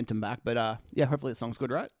get momentum back. But yeah, hopefully the song's good,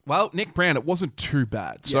 right? Well, Nick Brown, it wasn't too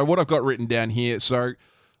bad. So what I've got written down here, so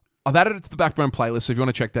I've added it to the Backbone playlist. So if you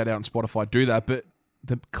want to check that out on Spotify, do that. But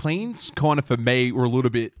the cleans kind of for me were a little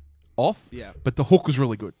bit off. Yeah. But the hook was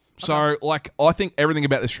really good. So like I think everything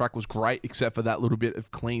about this track was great except for that little bit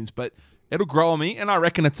of cleans. But it'll grow on me, and I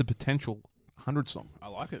reckon it's a potential 100 song. I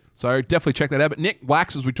like it. So definitely check that out. But Nick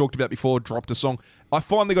Wax, as we talked about before, dropped a song. I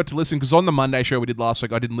finally got to listen because on the Monday show we did last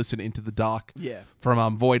week, I didn't listen to Into the Dark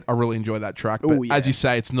from Void. I really enjoyed that track. But as you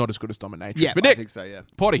say, it's not as good as Dominatrix. Yeah, but Nick, I think so, yeah.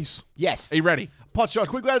 Potties. Yes. Are you ready? Pot shots,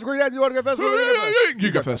 quick lads, quick lads. You want to go first?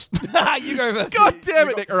 You go first. You go first. God damn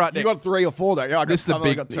it, Nick. All right, Nick. You got 3 or 4 though. Yeah, this is the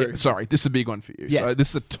big. This is a big one for you. Yes. So this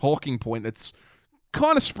is a talking point that's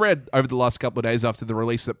kind of spread over the last couple of days after the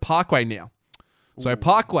release that Parkway now. So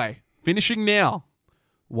Parkway finishing now,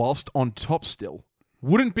 whilst on top still,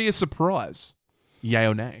 wouldn't be a surprise. Yay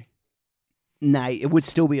or nay? Nay, it would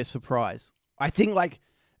still be a surprise. I think like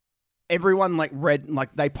everyone like read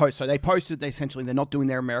like they posted they essentially they're not doing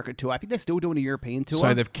their American tour. I think they're still doing a European tour.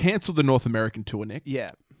 So they've cancelled the North American tour, Nick.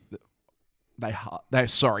 Yeah.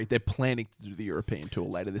 They're planning to do the European tour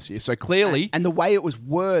later this year. So clearly, and the way it was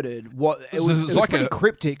worded, it was like pretty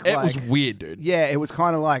cryptic. It was weird, dude. Yeah, it was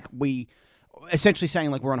kind of like we essentially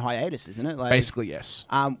saying like we're on hiatus, isn't it? Like, basically, yes.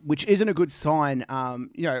 Which isn't a good sign.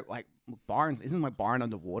 You know, like isn't Byron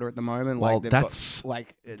underwater at the moment? Well,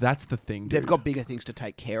 like that's the thing. Dude. They've got bigger things to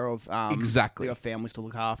take care of. Exactly. They got families to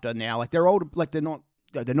look after now. Like they're older. Like they're not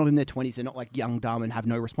in their 20s. They're not like young, dumb, and have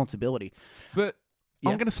no responsibility. But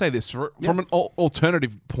I'm going to say this from an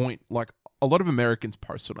alternative point. Like a lot of Americans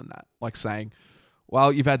posted on that, like saying,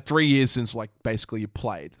 "Well, you've had 3 years since like basically you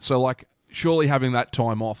played, so like surely having that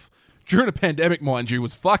time off." During a pandemic, mind you,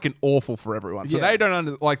 was fucking awful for everyone. So they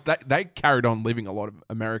don't they carried on living, a lot of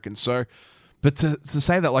Americans. So, but to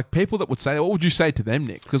say that, like people that would say that, what would you say to them,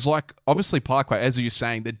 Nick? Because like obviously Parkway, as you're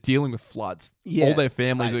saying, they're dealing with floods. Yeah, all their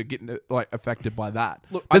families are getting like affected by that.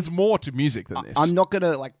 Look, there's more to music than this. I'm not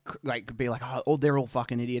gonna like be like, oh, they're all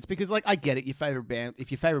fucking idiots, because like I get it. Your favorite band,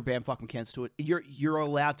 if your favorite band fucking cancels to it, you're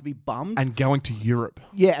allowed to be bummed. And going to Europe.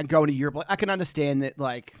 Yeah, and going to Europe, like I can understand that.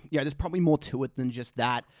 Like, yeah, there's probably more to it than just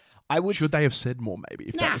that. Should they have said more, maybe,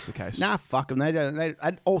 if that was the case? Nah, fuck them. They don't.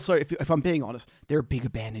 And also, if I'm being honest, they're a bigger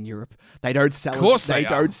band in Europe. They don't sell. Of course they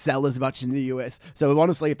don't sell as much in the US. So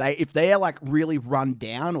honestly, if they're like really run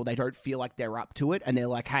down, or they don't feel like they're up to it, and they're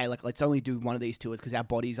like, hey, like let's only do one of these tours because our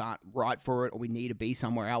bodies aren't right for it, or we need to be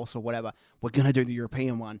somewhere else, or whatever. We're gonna do the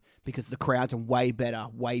European one because the crowds are way better,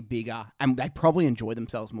 way bigger, and they probably enjoy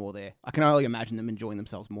themselves more there. I can only imagine them enjoying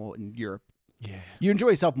themselves more in Europe. Yeah, you enjoy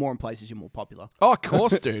yourself more in places you're more popular. Oh, of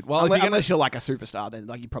course, dude. Well, unless you're like a superstar, then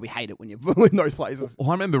like you probably hate it when you're in those places. Well,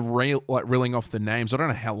 I remember reeling off the names. I don't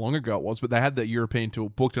know how long ago it was, but they had the European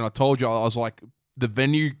tour booked, and I told you, I was like, the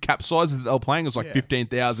venue cap sizes that they were playing was like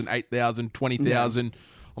 15,000, 8,000, 20,000. Yeah.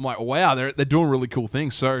 I'm like, wow, they're doing really cool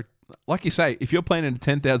things. So, like you say, if you're playing in a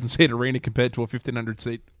 10,000 seat arena compared to a 1,500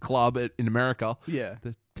 seat club in America,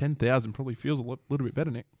 the 10,000 probably feels a little bit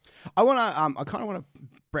better, Nick. I kind of want to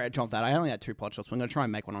branch off that. I only had 2 pot shots. I'm going to try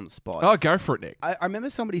and make one on the spot. Oh, go for it, Nick. I remember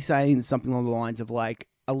somebody saying something along the lines of like,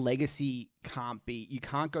 a legacy you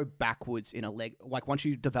can't go backwards in like once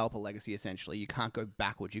you develop a legacy, essentially, you can't go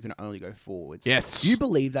backwards. You can only go forwards. Yes. Do you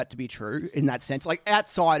believe that to be true in that sense? Like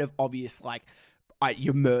outside of obvious, like,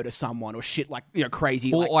 you murder someone or shit like,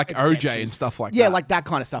 crazy. Or like OJ and stuff like that. Yeah, like that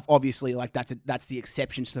kind of stuff. Obviously, like that's the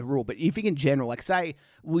exception to the rule. But if you think in general, like say,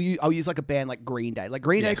 I'll use like a band like Green Day. Like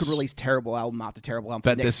Green Day could release terrible album after terrible album.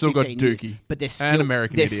 But they've still got Dookie. Years, but they're still an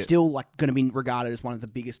American they're Idiot. still like going to be regarded as one of the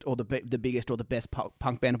biggest or the biggest or the best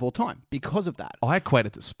punk band of all time because of that. I equate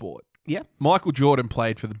it to sport. Yeah. Michael Jordan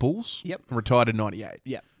played for the Bulls. Yep. And retired in 98.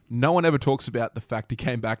 Yep. No one ever talks about the fact he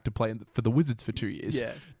came back to play for the Wizards for 2 years.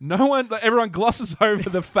 Yeah. Everyone glosses over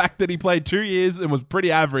the fact that he played 2 years and was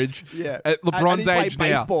pretty average. Yeah. At LeBron's and he age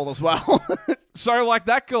played now. baseball as well. So like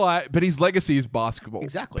that guy, but his legacy is basketball.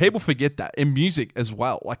 Exactly. People forget that in music as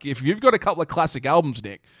well. Like if you've got a couple of classic albums,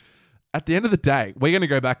 Nick, at the end of the day, we're going to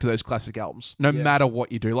go back to those classic albums, no matter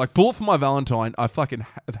what you do. Like Bullet for My Valentine, I fucking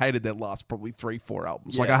have hated their last probably 3-4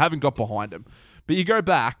 albums. Like I haven't got behind them. But you go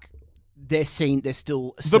back. They're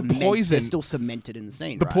still Poison. They're still cemented in the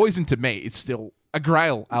scene. The Poison to me, it's still a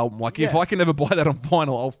Grail album. Like if I can ever buy that on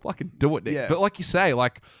vinyl, I'll fucking do it, Nick. Yeah. But like you say,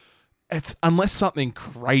 like it's unless something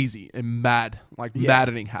crazy and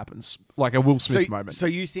maddening happens, like a Will Smith moment. So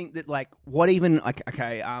you think that like what even like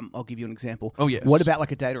okay, I'll give you an example. Oh yes. What about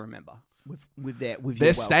like a Day to Remember?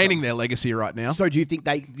 They're staining their legacy right now. So do you think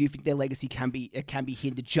their legacy can be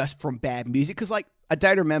hindered just from bad music? Because like a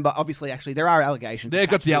Day to Remember, obviously, actually there are allegations. They've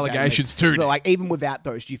got the allegations too. But like even without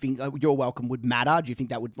those, do you think You're Welcome would matter? Do you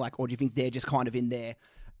think that would or do you think they're just kind of in their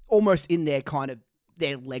kind of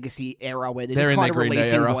their legacy era where they're just kind of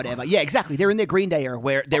releasing whatever? Yeah, exactly. They're in their Green Day era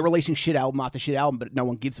where they're releasing shit album after shit album, but no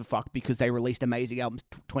one gives a fuck because they released amazing albums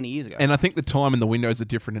 20 years ago. And I think the time and the windows are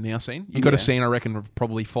different in our scene. You got a scene, I reckon, of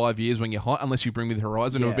probably 5 years when you're hot, unless you bring me the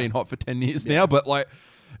Horizon, who have been hot for 10 years now. But like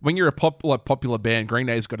when you're a popular band, Green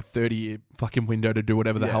Day's got a 30-year fucking window to do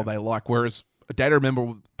whatever the hell they like. Whereas A Day to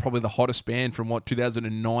Remember, probably the hottest band from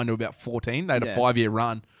 2009 to about 14. They had a 5-year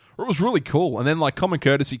run. It was really cool. And then like Common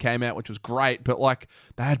Courtesy came out, which was great, but like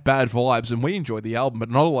they had bad vibes and we enjoyed the album,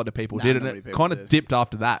 but not a lot of people did. And it kind of dipped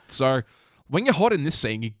after that. So when you're hot in this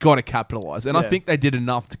scene, you got to capitalize. And I think they did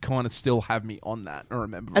enough to kind of still have me on that. I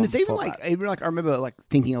remember. And it's even like I remember like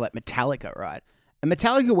thinking of like Metallica, right? And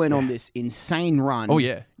Metallica went on this insane run. Oh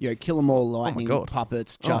yeah. Kill 'Em All, Lightning,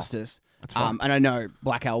 Puppets, Justice. And I know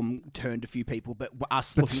Black Album turned a few people, but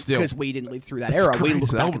us because we didn't live through that era, we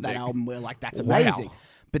look back at that album, we're like, that's amazing. Wow.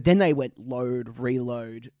 But then they went Load,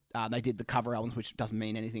 Reload. They did the cover albums, which doesn't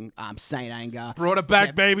mean anything. Saint Anger. Brought it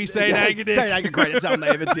back, baby. Saint Anger did. Saint Anger, greatest album they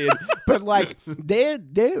ever did. But like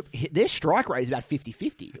their strike rate is about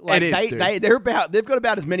 50-50. Like it is, they've got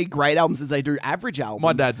about as many great albums as they do average albums.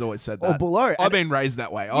 My dad's always said that. Or below. I've been raised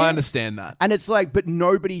that way. I understand that. And it's like, but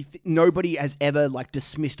nobody has ever like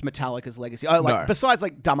dismissed Metallica's legacy. Besides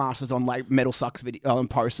like dumbasses on like Metal Sucks video on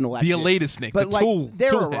Post and all that. The shit. elitist, Nick. But the like tool.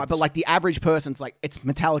 they're alright. But like the average person's like, it's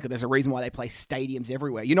Metallica. There's a reason why they play stadiums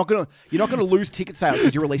everywhere. You're not gonna lose ticket sales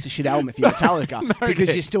because you release a shit album if you're Metallica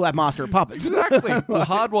because you still have Master of Puppets. Exactly. Well,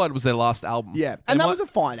 Hardwired was their last album. Yeah, and that was a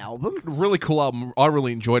fine album. Really cool album. I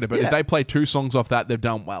really enjoyed it. But if they play 2 songs off that, they've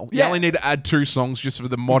done well. You only need to add 2 songs just for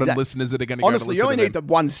the modern listeners that are going to go to listen to them. Honestly, you only need the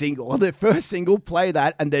one single. Their first single, play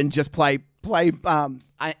that, and then just play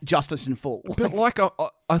Justice in full. But like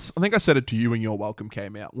I think I said it to you when You're Welcome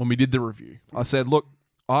came out when we did the review. I said, look,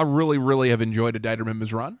 I really, really have enjoyed A Day to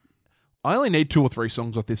Remember's run. I only need 2 or 3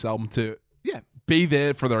 songs off this album to be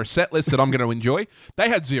there for their set list that I'm going to enjoy. They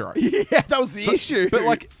had 0. Yeah, that was the issue. But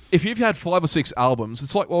like, if you've had 5 or 6 albums,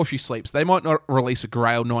 it's like While She Sleeps. They might not release a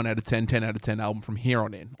Grail 9 out of 10, 10 out of 10 album from here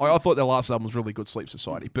on in. I thought their last album was really good, Sleep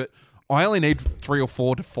Society. But I only need 3 or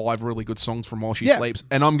 4 to 5 really good songs from While She Sleeps,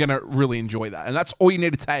 and I'm going to really enjoy that. And that's all you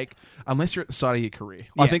need to take, unless you're at the start of your career.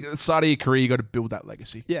 I think at the start of your career, you got to build that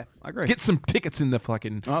legacy. Yeah, I agree. Get some tickets in the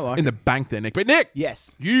fucking the bank there, Nick. But Nick,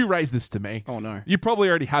 yes, you raised this to me. Oh no, you probably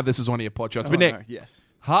already have this as one of your pod shots. But Nick, yes,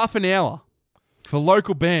 half an hour for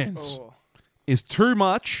local bands is too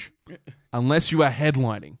much unless you are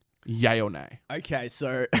headlining. Yay or nay? Okay,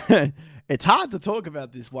 so it's hard to talk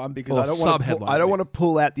about this one because I don't want to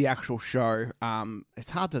pull out the actual show. It's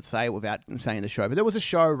hard to say without saying the show, but there was a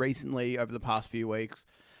show recently over the past few weeks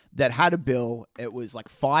that had a bill. It was like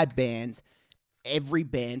 5 bands. Every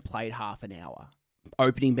band played half an hour.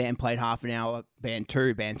 Opening band played half an hour. Band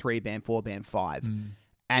 2, band 3, band 4, band 5.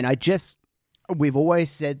 And we've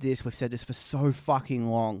always said this. We've said this for so fucking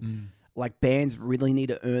long. Like, bands really need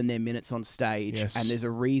to earn their minutes on stage. Yes. And there's a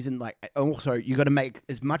reason, like, also, you got to make,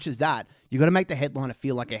 as much as that, you got to make the headliner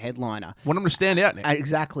feel like a headliner. Want them to stand out, Nick.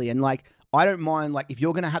 Exactly. And, like, I don't mind, like, if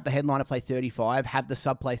you're going to have the headliner play 35, have the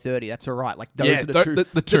sub play 30. That's all right. Like, those are the two.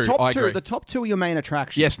 The top I two, agree. The top 2 are your main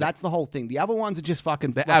attractions. Yes, that's the whole thing. The other ones are just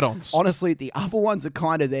fucking... They're add-ons. Honestly, the other ones are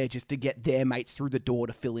kind of there just to get their mates through the door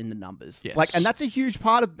to fill in the numbers. Yes. Like, and that's a huge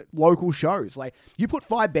part of local shows. Like, you put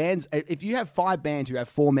 5 bands... If you have 5 bands who have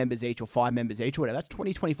 4 members each or 5 members each or whatever, that's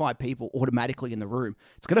 20, 25 people automatically in the room.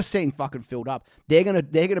 It's going to seem fucking filled up. They're going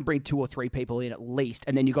to bring 2 or 3 people in at least,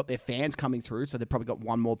 and then you got their fans coming through, so they've probably got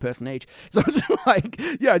 1 more person each. So it's like...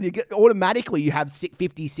 automatically you have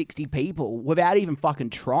 50, 60 people without even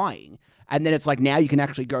fucking trying. And then it's like, now you can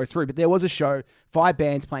actually go through. But there was a show, 5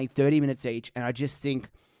 bands playing 30 minutes each. And I just think,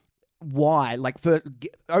 why? Like, for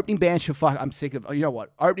opening bands should I'm sick of, you know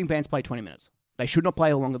what? Opening bands play 20 minutes. They should not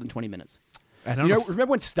play longer than 20 minutes. Remember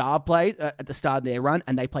when Starve played at the start of their run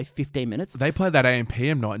and they played 15 minutes? They played that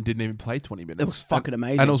AM/PM night and didn't even play 20 minutes. It was fucking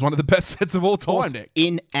amazing. And it was one of the best sets of all time, Nick.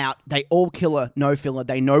 In, out. They all killer, no filler.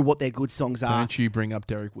 They know what their good songs are. Don't you bring up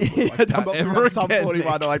Derek Woodward like that ever again, Nick.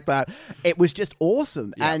 Like that. It was just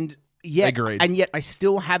awesome. Yeah. And yet, agreed. And yet I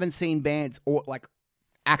still haven't seen bands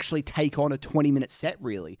actually take on a 20-minute set,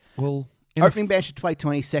 really. Well... Opening band should play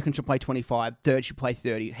 20, second should play 25, third should play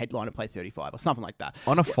 30, headliner play 35, or something like that.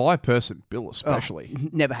 On a 5-person bill, especially.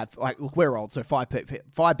 Never have. Like, we're old, so 5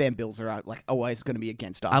 band bills are like always going to be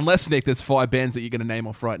against us. Unless, Nick, there's 5 bands that you're going to name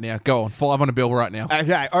off right now. Go on, 5 on a bill right now.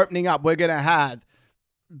 Okay, opening up, we're going to have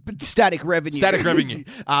Static Revenue. Static Revenue.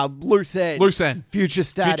 Loose End. Future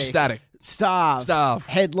Static. Starve.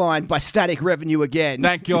 Headlined by Static Revenue again.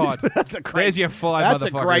 Thank God. There's your 5 motherfuckers. That's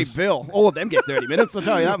a great bill. All of them get 30 minutes, I'll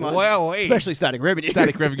tell you that much. Well, especially Static Revenue.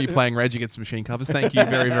 Static Revenue playing Rage Against the Machine covers. Thank you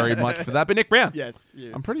very, very much for that. But Nick Brown. Yes.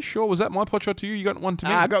 Yeah. I'm pretty sure, was that my pot shot to you? You got one to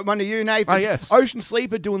me? I got one to you, Nathan. Oh, yes. Ocean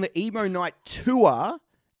Sleeper doing the Emo Night tour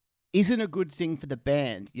isn't a good thing for the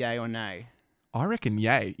band, yay or nay? I reckon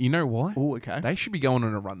yay. You know why? Oh, okay. They should be going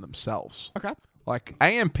on a run themselves. Okay. Like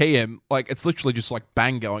AM/PM, like it's literally just like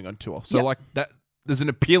Bang going on tour. So like that... There's an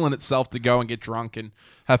appeal in itself to go and get drunk and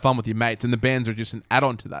have fun with your mates, and the bands are just an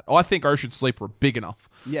add-on to that. I think Ocean Sleeper are big enough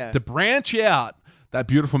to branch out that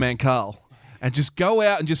beautiful man Carl and just go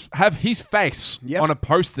out and just have his face on a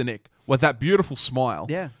poster, Nick, with that beautiful smile,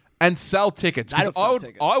 and sell tickets. I'd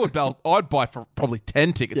buy for probably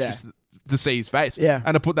 10 tickets just to see his face,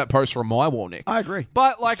 and to put that poster on my wall, Nick. I agree.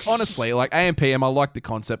 But like honestly, like AM/PM, I like the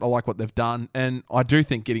concept, I like what they've done, and I do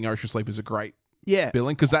think getting Ocean Sleeper is a great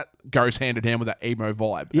billing, because that goes hand in hand with that emo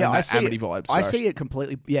vibe. Yeah, and I that see Amity it. vibe. I see it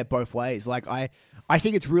completely. Yeah, both ways. Like I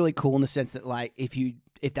think it's really cool in the sense that like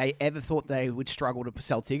if they ever thought they would struggle to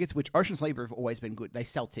sell tickets, which Ocean Sleeper have always been good. They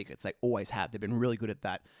sell tickets. They always have. They've been really good at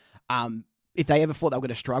that. If they ever thought they were going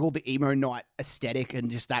to struggle, the emo night aesthetic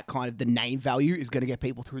and just that kind of the name value is going to get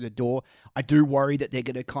people through the door. I do worry that they're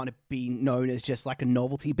going to kind of be known as just like a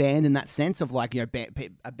novelty band in that sense of like, you know,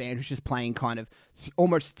 a band who's just playing kind of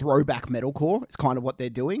almost throwback metalcore. It's kind of what they're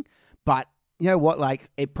doing. But you know what? Like,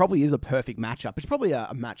 it probably is a perfect matchup. It's probably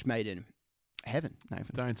a match made in heaven,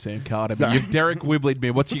 Nathan. Don't Sam Carter. But you've Derek Wibleyed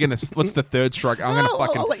me. What's the third strike? I'm going to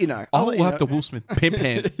fucking... I'll let you know. I'll have to Will Smith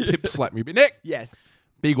pimp slap me. But Nick. Yes.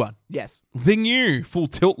 Big one. Yes. The new Full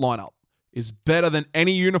Tilt lineup is better than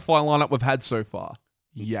any Unify lineup we've had so far.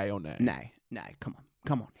 Yay or nay? Nay. Come on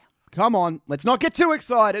now. Come on. Let's not get too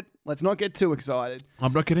excited. I'm not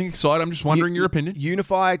getting excited. I'm just wondering your opinion.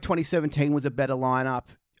 Unify 2017 was a better lineup.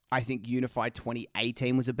 I think Unify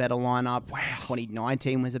 2018 was a better lineup. Wow.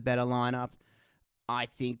 2019 was a better lineup. I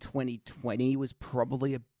think 2020 was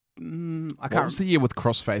probably What was the year with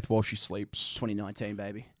Crossfaith While She Sleeps? 2019,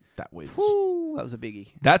 baby. That wins. Woo, that was a biggie.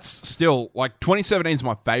 That's still, like, 2017 is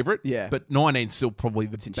my favourite. Yeah. But 19's still probably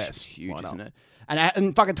the best. It's huge, lineup. isn't it?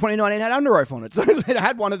 And fucking 2019 had Under Oath on it. So it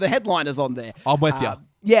had one of the headliners on there. I'm with you.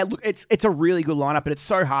 Yeah, look, it's a really good lineup, but it's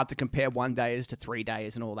so hard to compare 1 days to 3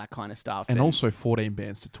 days and all that kind of stuff. And also 14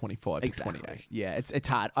 bands to 25 exactly. to 28. Yeah, it's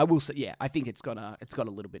hard. I will say, yeah, I think it's got a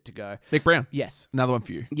little bit to go. Nick Brown. Yes. Another one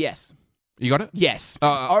for you. Yes. You got it? Yes.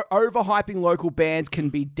 Overhyping local bands can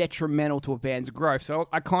be detrimental to a band's growth. So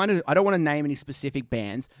I don't want to name any specific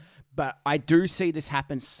bands, but I do see this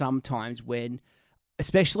happen sometimes when,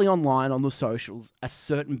 especially online on the socials, a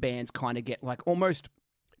certain bands kind of get like almost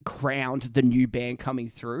crowned the new band coming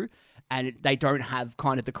through, and they don't have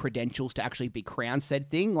kind of the credentials to actually be crowned said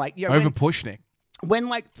thing. Like, you know, Over push, Nick. When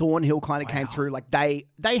like Thornhill kind of came through, like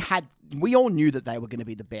we all knew that they were going to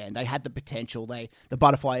be the band. They had the potential. The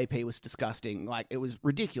Butterfly EP was disgusting. Like, it was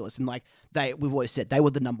ridiculous. And like we've always said they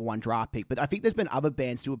were the number one draft pick. But I think there's been other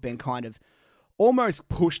bands who have been kind of almost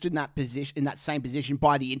pushed in that position, in that same position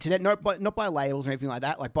by the internet, not by labels or anything like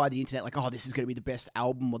that, like by the internet, like, oh, this is going to be the best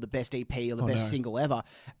album or the best EP or the best single ever.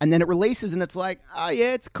 And then it releases and it's like, oh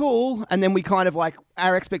yeah, it's cool. And then we kind of like,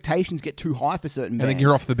 our expectations get too high for certain bands. And then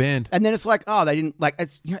you're off the band. And then it's like, oh, they didn't, like,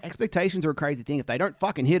 expectations are a crazy thing. If they don't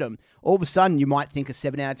fucking hit them, all of a sudden you might think a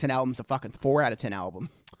 7 out of 10 album's a fucking 4 out of 10 album.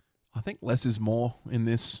 I think less is more in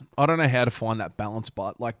this. I don't know how to find that balance,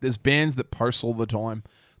 but like there's bands that post all the time.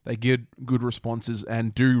 They get good responses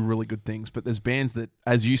and do really good things. But there's bands that,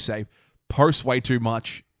 as you say, post way too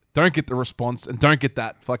much, don't get the response, and don't get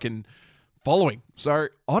that fucking following. So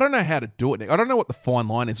I don't know how to do it, Nick. I don't know what the fine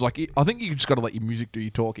line is. Like, I think you just got to let your music do your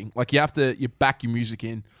talking. Like, you back your music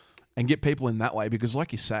in and get people in that way. Because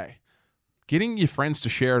like you say, getting your friends to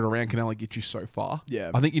share it around can only get you so far. Yeah.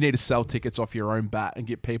 I think you need to sell tickets off your own bat and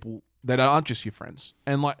get people that aren't just your friends.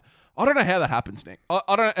 And like, I don't know how that happens, Nick.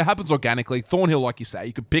 I don't. It happens organically. Thornhill, like you say,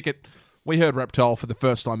 you could pick it. We heard Reptile for the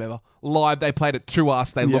first time ever live. They played it to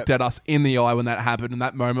us. They looked at us in the eye when that happened. In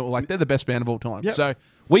that moment, we're like, they're the best band of all time. Yep. So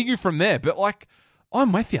we go from there. But like,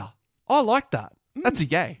 I'm with you. I like that. That's a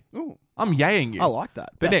yay. Ooh. I'm yaying you. I like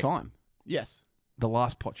that. But About Nick, time. Yes. The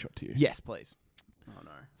last pot shot to you. Yes, please. Oh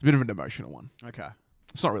no. It's a bit of an emotional one. Okay.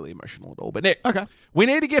 It's not really emotional at all. But Nick, okay, we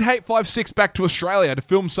need to get Hate 56 back to Australia to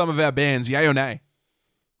film some of our bands. Yay or nay?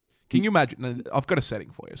 Can you imagine? I've got a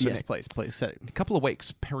setting for you. So yes, Nick, please, setting. In a couple of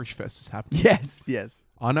weeks, Perish Fest is happening. Yes.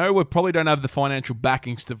 I know we probably don't have the financial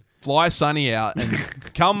backings to fly Sonny out and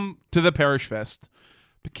come to the Perish Fest.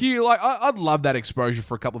 But I'd love that exposure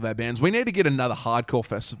for a couple of our bands. We need to get another hardcore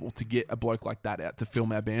festival to get a bloke like that out to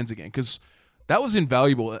film our bands again, because that was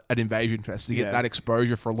invaluable at Invasion Fest to get that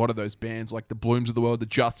exposure for a lot of those bands, like the Blooms of the World, the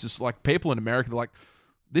Justice, like people in America, they're like,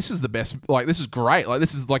 this is the best, like, this is great. Like,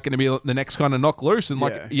 this is like going to be the next kind of Knock Loose. And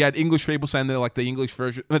like, you had English people saying they're like the English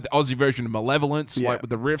version, the Aussie version of Malevolence, like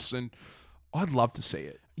with the riffs. And I'd love to see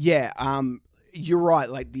it. Yeah. You're right.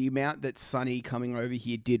 Like, the amount that Sonny coming over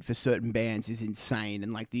here did for certain bands is insane.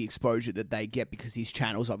 And like the exposure that they get, because his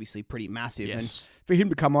channel's obviously pretty massive. Yes. And for him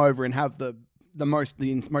to come over and have the most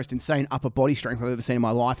insane upper body strength I've ever seen in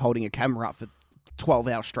my life, holding a camera up for 12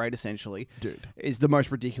 hours straight, essentially, dude, is the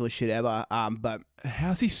most ridiculous shit ever. But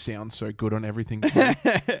how's he sound so good on everything?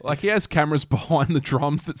 Like, he has cameras behind the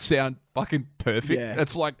drums that sound fucking perfect. Yeah.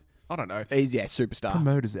 It's like, I don't know. He's superstar.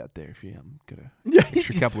 Promoters out there, if you got an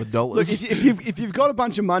extra couple of dollars. Look, if you've got a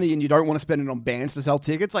bunch of money and you don't want to spend it on bands to sell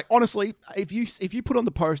tickets, like, honestly, if you put on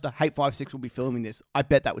the poster, Hate 56 will be filming this, I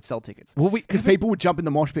bet that would sell tickets. Because people would jump in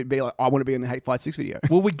the mosh pit and be like, I want to be in the Hate 56 video.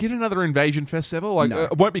 Will we get another Invasion Festival? Like, no.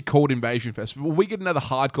 It won't be called Invasion Festival. Will we get another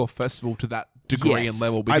hardcore festival to that degree and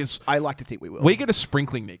level? Because I like to think we will. We get a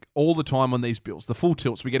sprinkling, Nick, all the time on these bills, the full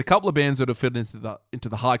tilts. We get a couple of bands that are fit into the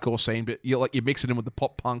hardcore scene, but you mix it in with the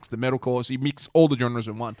pop punks, the metalcores, you mix all the genres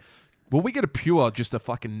in one. Will we get just a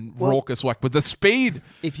fucking raucous, like, with the speed?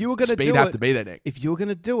 If you were going to do it, have to be there, Nick. If you were going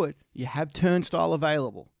to do it, you have Turnstile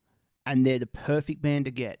available, and they're the perfect band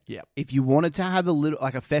to get. Yeah. If you wanted to have a little,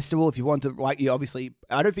 like, a festival, if you want to, like, you obviously,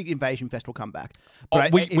 I don't think Invasion Fest will come back.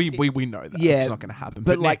 But we know that. Yeah, it's not going to happen.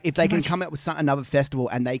 But like, Nick, if they can come out with another festival,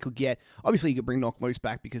 and they could get, obviously you could bring Knock Loose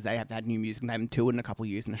back because they have had new music and they haven't toured in a couple of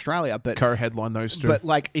years in Australia. But co-headline those two. But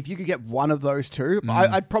like, if you could get one of those two,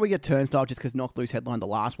 I'd probably get Turnstile just because Knock Loose headlined the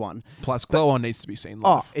last one. Plus, Glow On needs to be seen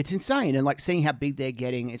live. Oh, it's insane. And like, seeing how big they're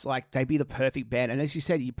getting, it's like they'd be the perfect band. And as you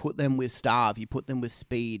said, you put them with Starve, you put them with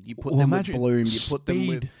Speed, you put them with Bloom, you put them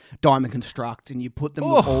with Diamond Construct, and you put them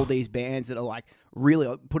with all these bands that are like,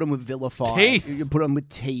 really, put them with Vilify. Teeth. You put them with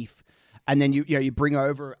Teeth. And then you bring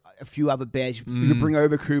over a few other bands. You bring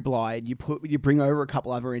over Kublai, and you bring over a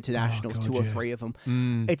couple other internationals, two or three of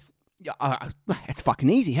them. It's fucking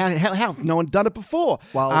easy. How's no one done it before?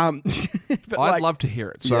 Well, I'd love to hear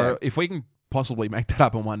it. So if we can possibly make that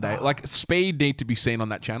up in one day, like, Speed need to be seen on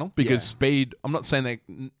that channel, because Speed, I'm not saying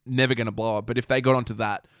they're never going to blow up, but if they got onto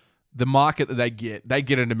that, the market that they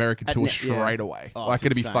get an American tour net, yeah. straight away. Oh, Like, it's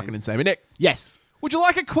it'd be insane. fucking insane. But Nick, Yes. would you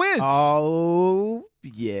like a quiz? Oh,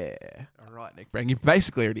 yeah. All right, Nick Brown, you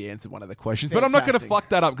basically already answered one of the questions, but I'm not going to Fantastic. fuck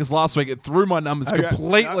that up because last week it threw my numbers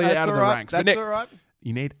completely That's out of all the right. ranks. That's But Nick, all right.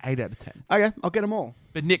 you need 8 out of 10. Okay, I'll get them all.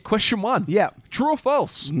 But Nick, question 1. Yeah. True or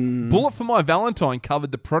false? Bullet for My Valentine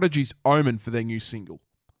covered the Prodigy's Omen for their new single.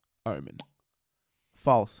 Omen.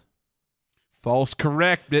 False. False,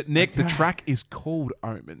 correct. But Nick, the track is called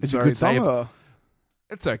Omen. It's a good song. Or?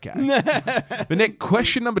 It's okay. But Nick,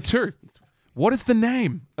 question number 2. What is the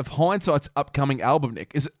name of Hindsight's upcoming album,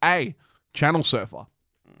 Nick? Is it A, Channel Surfer?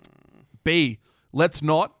 B, Let's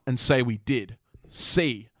Not and Say We Did?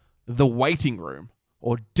 C, The Waiting Room?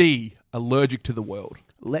 Or D, Allergic to the World?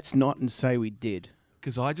 Let's not and say we did.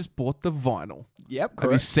 Because I just bought the vinyl. Yep, correct.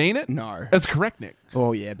 Have you seen it? No. That's correct, Nick.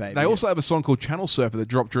 Oh, yeah, baby. They also have a song called Channel Surfer that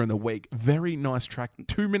dropped during the week. Very nice track.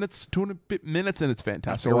 2 minutes, 2 and a bit minutes, and it's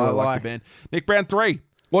fantastic. That's all I I really like like. the band. Nick Brown 3.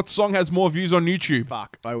 What song has more views on YouTube?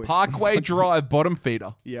 Fuck. I was... Parkway Drive Bottom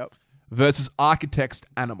Feeder Yep. versus Architect's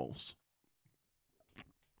Animals.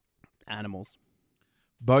 Animals.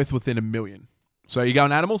 Both within 1 million. So you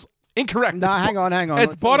going Animals? Incorrect. No, hang on.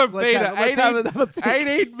 It's Bottom Feeder. Let's have another think.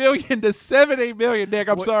 18 million to 17 million, Nick.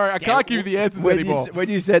 I'm sorry. I can't give you the answers anymore. When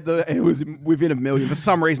you said that it was within 1 million, for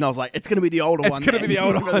some reason I was like, it's going to be the older one. It's going to be the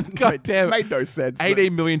older one. God damn it. Made no sense.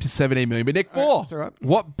 18 million to 17 million. But Nick, 4. that's all right.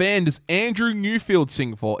 What band does Andrew Newfield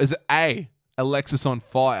sing for? Is it A, Alexis on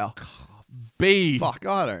Fire? B, Fuck,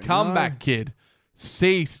 I don't Comeback Kid?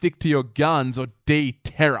 C, Stick to Your Guns? Or D,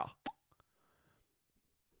 Terror?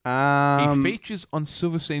 He features on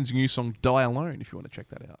Silverstein's new song Die Alone, if you want to check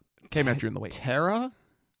that out. Came out during the week. Terror?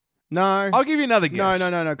 No. I'll give you another guess.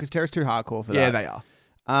 No, because Terror's too hardcore for that. Yeah, they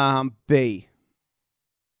are. B.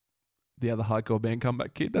 The other hardcore band,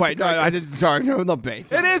 Comeback Kid. That's Wait, a no, great I guess. didn't. Sorry, no, not B.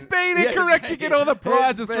 It is being Yeah, incorrect. You get all the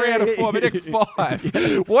prizes. it's 3 out of 4. But Nick, 5.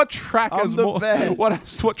 Yes. What track I'm has the more? best.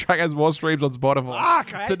 What track has more streams on Spotify?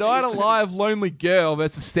 Fuck, I hate Tonight these. Alive, Lonely Girl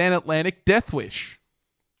versus Stan Atlantic, Death Wish.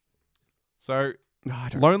 So, I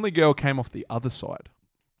don't- Lonely Girl came off the other side,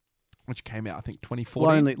 which came out I think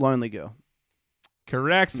 2014. Lonely Girl.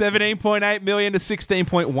 Correct. 17.8 million to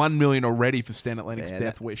 16.1 million already for Stan Atlantic's Yeah,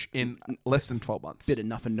 Death Wish in less than 12 months. Bit of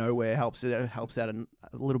nothing nowhere helps out a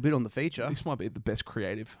little bit on the feature. This might be the best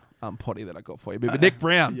creative potty that I got for you. But Nick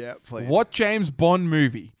Brown, yeah, please. what James Bond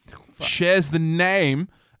movie shares the name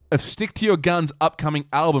of Stick to Your Guns' upcoming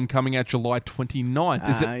album coming out July 29th?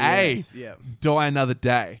 Is it A, yes, yeah. Die Another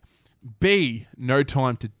Day, B, No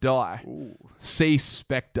Time to Die, C,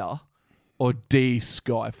 Spectre, or D,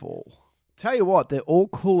 Skyfall? Tell you what, they're all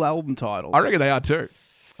cool album titles. I reckon they are too.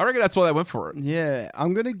 I reckon that's why they went for it. Yeah,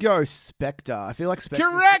 I'm gonna go Spectre. I feel like Spectre.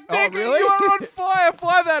 Correct, Oh, Nick. really? You are on fire.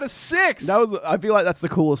 5 out of 6. I feel like that's the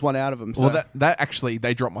coolest one out of them. So. Well, that actually,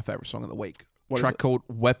 they dropped my favorite song of the week. What is Track it? called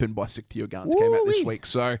Weapon by Stick to Your Guns came out this Woo-wee. week.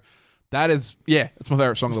 So that is, it's my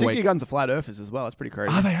favorite song of the Stick to week. Your Guns are Flat Earthers as well. It's pretty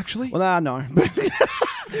crazy. Are they actually? Well, no.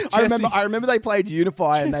 I remember they played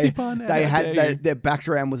Unify and Jesse Barnett, they how had dare you. their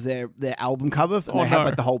background was their album cover and they had no.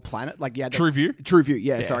 like the whole planet like True View? True View,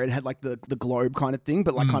 yeah, sorry, it had like the globe kind of thing,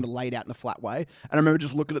 but like kind of laid out in a flat way. And I remember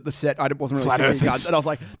just looking at the set, I wasn't really Flat sticking to Earthers. guns, and I was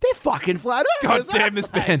like, they're fucking flat God earthers. damn this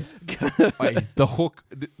band. Wait, the hook,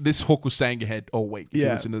 this hook was staying your head all week. If you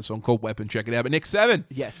Yeah. listen to the song called Weapon, check it out. But Nick 7.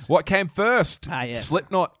 Yes. What came first? Yes.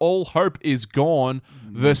 Slipknot, All Hope Is Gone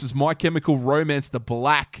versus My Chemical Romance, The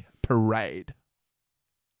Black Parade.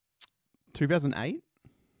 2008.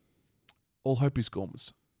 All Hope Is Gone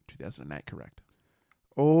was 2008, correct?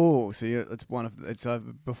 Oh, so it's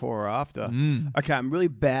before or after. Okay, I'm really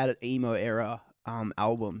bad at emo era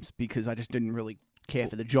albums because I just didn't really care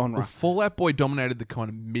for the genre. Well, Fall Out Boy dominated the kind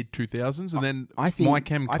of mid 2000s, and then I think My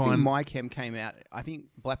Chem I kind think My Chem came out. I think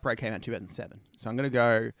Black Parade came out in 2007. So I'm gonna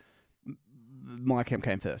go. My Chem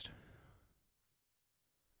came first.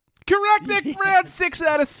 Correct, Nick Brown. 6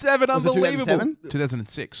 out of 7. Was it Unbelievable. 2007?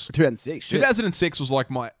 2006. 2006. Shit. 2006 was like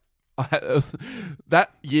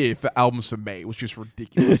that year for albums for me was just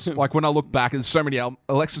ridiculous. Like when I look back, there's so many albums.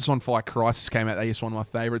 Alexis on Fire Crisis came out that year. It's one of my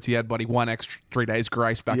favorites. He had buddy 1X 3 Days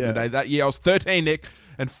Grace back in the day. That year I was 13, Nick,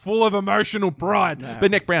 and full of emotional pride. No.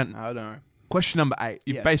 But Nick Brown, I don't know. question number 8.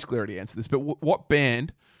 You've Yeah. basically already answered this, but what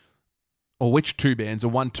band or which 2 bands are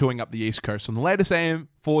one touring up the East Coast on the latest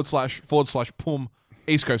AM//PUM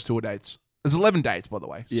East Coast tour dates? There's 11 dates, by the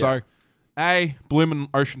way. Yeah. So, A, Bloom and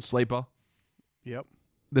Ocean Sleeper. Yep.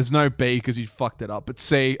 There's no B because you fucked it up. But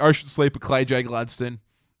C, Ocean Sleeper, Clay J. Gladstone.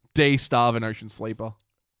 D, Starve and Ocean Sleeper.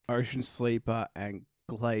 Ocean Sleeper and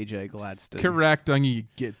Clay J. Gladstone. Correct. I knew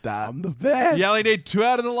you'd get that. I'm the best. You only need 2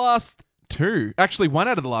 out of the last 2. Actually, 1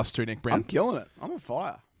 out of the last 2, Nick Brown. I'm killing it. I'm on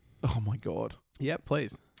fire. Oh, my God. Yep,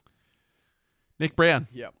 please. Nick Brown.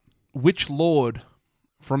 Yep. Which Lord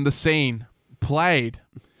from the scene played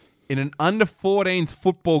in an under-14s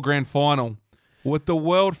football grand final with the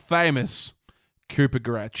world-famous Cooper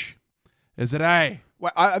Gretsch? Is it A?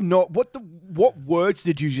 Wait, I'm not. What words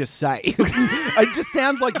did you just say? It just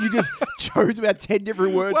sounds like you just chose about 10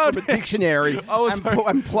 different words from a dictionary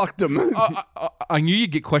and plucked them. I knew you'd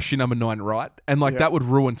get question number 9 right, and that would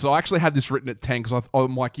ruin. So I actually had this written at 10 because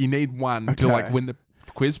I'm like, you need one to win the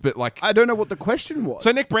quiz, but I don't know what the question was.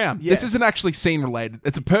 So Nick Brown, this isn't actually scene related.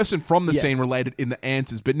 It's a person from the scene related in the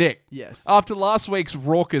answers. But Nick, after last week's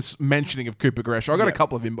raucous mentioning of Cooper Gretsch, I got a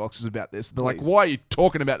couple of inboxes about this. They're like, "Why are you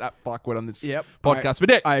talking about that fuckwit on this podcast?" But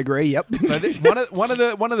Nick, I agree. Yep. So one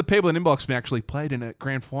of the people in inbox me actually played in a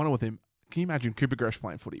grand final with him. Can you imagine Cooper Gretsch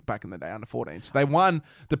playing footy back in the day under 14s? They won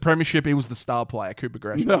the premiership. He was the star player. Cooper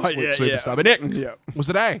Gretsch, superstar. But Nick, was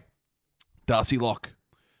it A, Darcy Lock,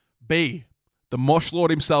 B, the Mosh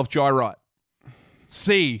Lord himself, Jai Wright,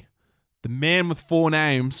 C, the man with 4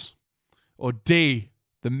 names, or D,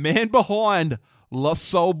 the man behind Lost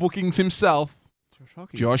Soul Bookings himself,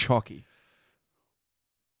 Josh Hockey?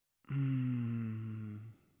 I'm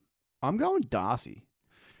going Darcy.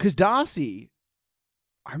 Because Darcy,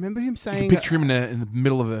 I remember him saying... You can picture him in the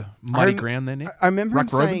middle of a muddy ground there, Nick. I remember him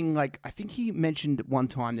saying, I think he mentioned one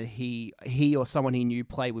time that he or someone he knew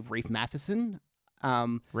played with Reef Matheson.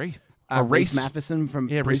 Reece Matheson from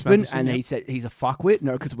Brisbane, he said he's a fuckwit.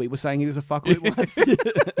 No, because we were saying he was a fuckwit once.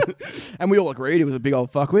 And we all agreed he was a big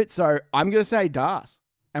old fuckwit. So I'm going to say Das.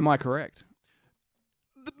 Am I correct?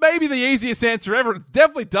 Maybe the easiest answer ever. It's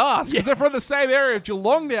definitely Das, because they're from the same area of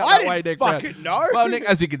Geelong now. I didn't fucking know. Well, Nick,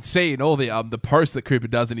 as you can see in all the posts that Cooper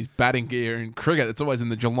does in his batting gear in cricket, it's always in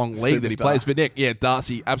the Geelong League that he plays. But Nick,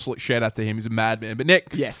 Darcy, absolute shout out to him. He's a madman. But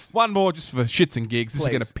Nick, one more just for shits and gigs. This is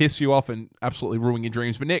going to piss you off and absolutely ruin your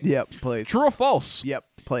dreams. But Nick, please. True or false? Yep,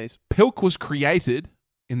 please. Pilk was created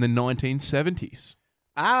in the 1970s.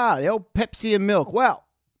 The old Pepsi and milk. Well,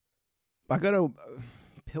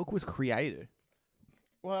 Pilk was created.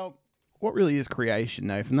 Well, what really is creation,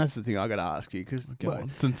 Nathan? That's the thing I got to ask you. Because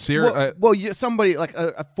sincere. Somebody like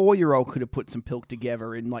a 4-year-old could have put some Pilk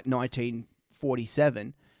together in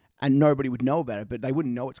 1947, and nobody would know about it, but they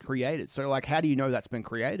wouldn't know it's created. So, how do you know that's been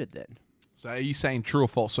created then? So, are you saying true or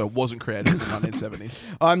false? So, it wasn't created in the 1970s.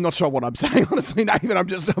 I'm not sure what I'm saying, honestly, Nathan. I'm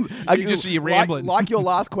just you're rambling. Like your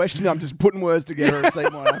last question, I'm just putting words together and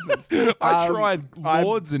seeing what happens. I tried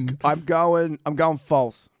Lords and I'm going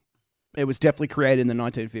false. It was definitely created in the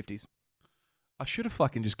 1950s. I should have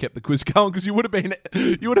fucking just kept the quiz going because you would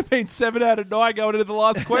have been 7 out of 9 going into the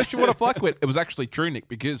last question. What a fuckwit! It was actually true, Nick,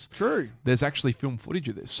 because there's actually film footage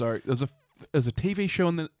of this. So there's a TV show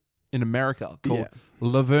in America called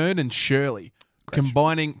Laverne and Shirley,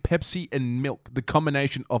 combining Pepsi and milk, the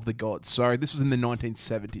combination of the gods. So this was in the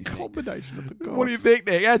 1970s. Combination of the gods. What do you think,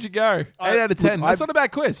 Nick? How'd you go? 8 out of 10. That's not a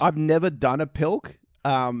bad quiz. I've never done a Pilk.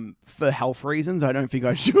 For health reasons, I don't think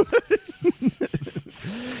I should.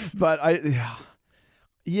 But I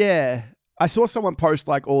saw someone post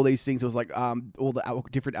all these things. It was all the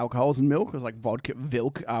different alcohols in milk. It was vodka,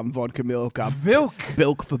 Vilk, vodka milk,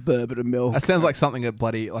 Bilk for bourbon and milk. That sounds like something a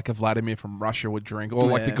Vladimir from Russia would drink, or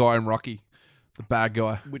like the guy in Rocky. The bad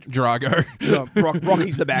guy, Drago.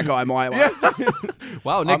 Rocky's the bad guy, my way.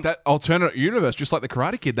 Wow, Nick, that alternate universe, just like the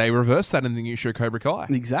Karate Kid, they reversed that in the new show Cobra Kai.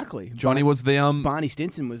 Exactly. Johnny was the Barney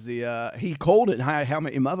Stinson was the he called it How I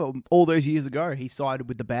Met Your Mother all those years ago. He sided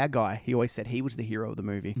with the bad guy. He always said he was the hero of the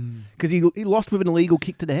movie because he lost with an illegal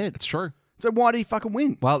kick to the head. It's true. So why did he fucking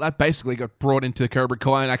win? Well, that basically got brought into Cobra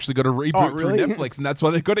Kai and actually got a reboot through Netflix, and that's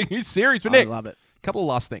why they've got a new series. But Nick, I love it. Couple of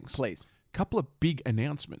last things, please. Couple of big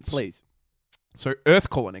announcements, please. So,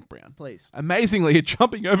 Earthcaller, Nick Brown. Please. Amazingly, are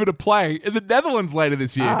jumping over to play in the Netherlands later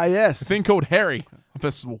this year. Yes. A thing called Harry, a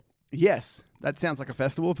festival. Yes. That sounds like a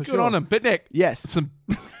festival for sure. Good on them. But, Nick. Yes. Some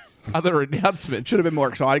other announcements. Should have been more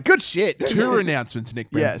excited. Good shit. Tour announcements, Nick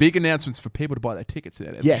Brown. Yes. Big announcements for people to buy their tickets to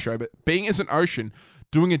that show. But Being as an Ocean,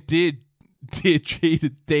 doing a Dear G to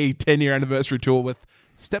D 10-year anniversary tour with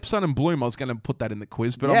Stepson and Bloom. I was going to put that in the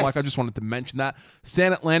quiz, but I just wanted to mention that.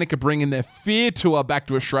 Stan Atlantic are bringing their Fear tour back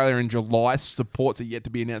to Australia in July. Supports are yet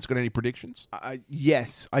to be announced. Got any predictions?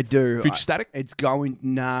 Yes, I do. Future Static? It's going...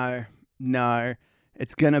 No.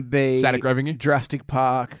 It's going to be... Static Revenue? Jurassic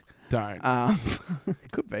Park. Don't.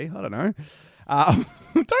 It could be. I don't know.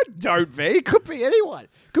 Don't be. It could be anyone.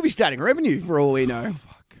 Could be Static Revenue for all we know.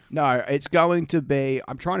 Fuck. No, it's going to be...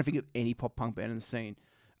 I'm trying to think of any pop punk band in the scene,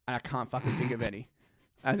 and I can't fucking think of any.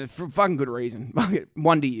 And for fucking good reason.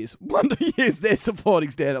 Wonder Years, they're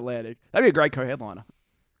supporting Stan Atlantic. That'd be a great co-headliner.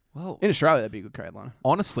 Well, in Australia, that'd be a good co-headliner.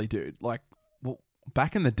 Honestly, dude,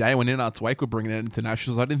 back in the day when In Arts Wake were bringing out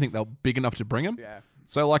internationals, I didn't think they were big enough to bring them. Yeah.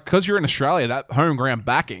 So, like, because you're in Australia, that home ground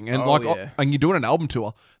backing, and and you're doing an album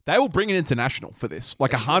tour, they will bring an international for this,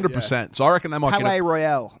 like 100%. So I reckon they might Palais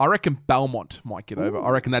Royale. I reckon Belmont might get over. I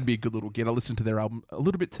reckon that'd be a good little get. I listened to their album a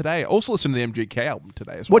little bit today. I also listened to the MGK album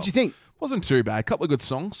today as well. What do you think? Wasn't too bad. A couple of good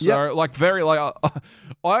songs. So, like, very, like,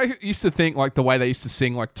 I used to think, like, the way they used to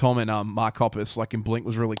sing, like, Tom and Mark Hoppus, like, in Blink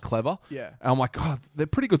was really clever. Yeah. And I'm like, God, they're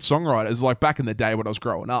pretty good songwriters, like, back in the day when I was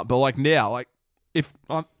growing up. But, like, now, like, if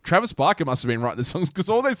Travis Barker must have been writing the songs because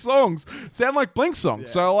all their songs sound like Blink songs. Yeah.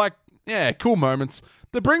 So, like, yeah, cool moments.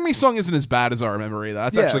 The Bring Me song isn't as bad as I remember either.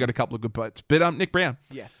 That's actually got a couple of good points. But Nick Brown.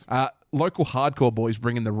 Yes. Local hardcore boys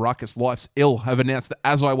bringing the ruckus. Life's Ill have announced the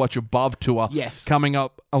As I Watch Above tour. Yes. Coming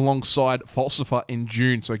up alongside Falsifier in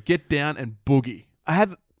June. So get down and boogie. I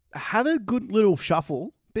have a good little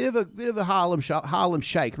shuffle. Bit of a Harlem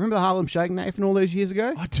Shake. Remember the Harlem Shake, Nathan, all those years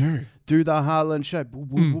ago? I do. Do the Harlem Shake. That's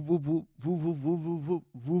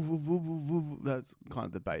kind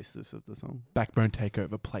of the basis of the song. Backbone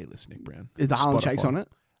Takeover playlist, Nick Brown. Is the Harlem Shake's on it?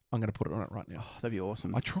 I'm going to put it on it right now. Oh, that'd be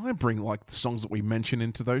awesome. I try and bring like the songs that we mention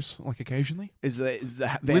into those like occasionally. Is the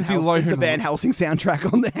Van Helsing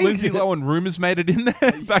soundtrack on there? Lindsay Lohan Rumors made it in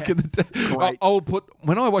there back in the day. Great. I'll put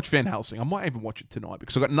when I watch Van Helsing, I might even watch it tonight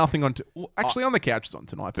because I've got nothing on. Actually, on the couch it's on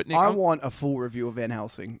tonight. But Nick, I want a full review of Van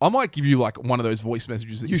Helsing. I might give you like one of those voice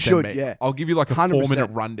messages that you send should. me. Yeah, I'll give you like a 100%. 4-minute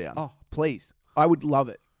rundown. Oh, please! I would love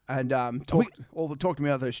it. And talk to me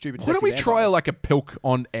about those stupid. Why don't we try like a pilk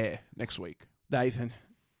on air next week, Nathan?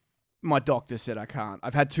 My doctor said I can't.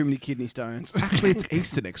 I've had too many kidney stones. Actually, it's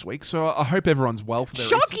Easter next week, so I hope everyone's well for their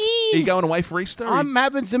Chockies! Easter. Are you going away for Easter? I'm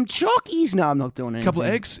having some chockies. No, I'm not doing anything. A couple of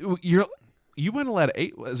eggs. You weren't allowed to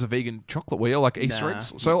eat as a vegan chocolate, were you? Like Easter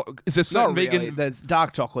eggs? So is there certain not really. vegan... There's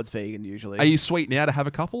dark chocolate's vegan usually. Are you sweet now to have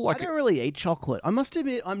a couple? Like I don't really eat chocolate. I must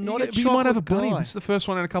admit, I'm not a chocolate You might have a bunny. guy. This is the first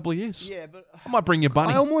one in a couple of years. Yeah, but I might bring you a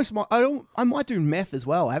bunny. I might do meth as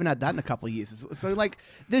well. I haven't had that in a couple of years. So like,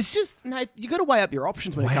 there's just you got to weigh up your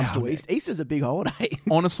options when it comes to Easter. Easter's a big holiday.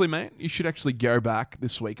 Honestly, man, you should actually go back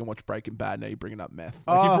this week and watch Breaking Bad. Now you're bringing up meth.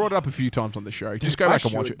 Like, you brought it up a few times on the show. Just go back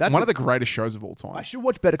and watch it. That's one of the greatest shows of all time. I should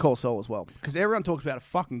watch Better Call Saul as well because everyone talks about how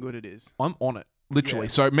fucking good it is. I'm on it. Literally. Yeah.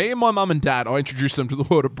 So me and my mum and dad, I introduced them to the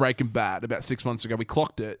world of Breaking Bad about 6 months ago. We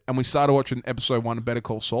clocked it and we started watching episode 1 of Better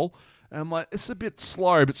Call Saul. And I'm like, it's a bit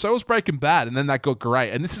slow, but so was Breaking Bad. And then that got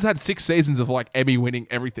great. And this has had 6 seasons of like Emmy winning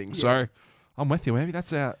everything. Yeah. So I'm with you. Maybe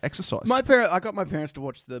that's our exercise. I got my parents to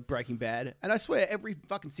watch the Breaking Bad, and I swear every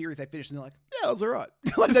fucking series they finish, and they're like, "Yeah, it was alright."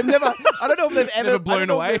 Like they've never. I don't know if they've ever blown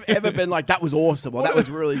away. If they've ever been like, "That was awesome," or "That was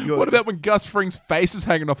really good." What about when Gus Fring's face is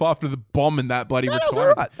hanging off after the bomb in that bloody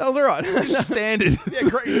retirement? That was alright. Just standard. Yeah,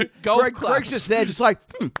 Greg's just there, just like,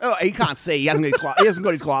 oh, he can't see. He hasn't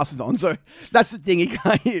got his glasses on, so that's the thing. He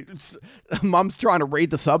can't. Mum's trying to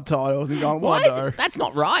read the subtitles and going, "Why? That's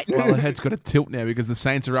not right." Well, the head's got a tilt now because the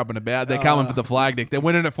Saints are up and about. They're coming for the flag, Nick. They're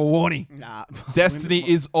winning it for Warnie. Nah. Destiny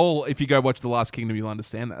is all. If you go watch The Last Kingdom, you'll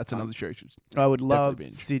understand that. That's another show. I would love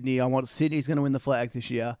Sydney. I want Sydney's going to win the flag this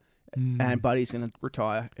year, and Buddy's going to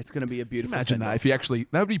retire. It's going to be a beautiful. Imagine that if he actually.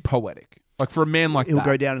 That would be poetic. Like for a man like he'll that,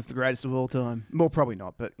 go down as the greatest of all time. Well, probably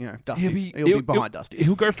not, but you know, Dusty. He'll be behind Dusty.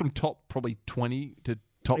 He'll go from top probably 20 to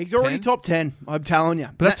top. He's already 10. Top 10. I'm telling you.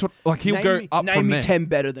 But that's what. Like he'll go up name from me there. 10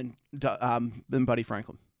 better than Buddy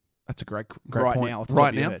Franklin. That's a great right point. Now,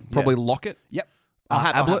 right now, probably Lockett. Yep.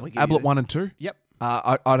 Ablett 1 and 2. Yep.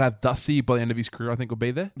 I'd have Dusty by the end of his career. I think will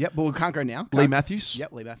be there. Yep, but we can't go now. Lee Matthews.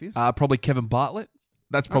 Yep, Lee Matthews. Probably Kevin Bartlett.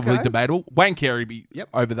 That's probably debatable. Wayne Carey be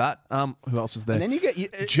over that. Who else is there? And then you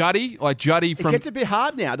get Juddy, from. It gets a bit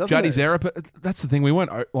hard now, doesn't Juddy's era, but that's the thing. We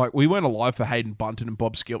weren't alive for Hayden Bunton and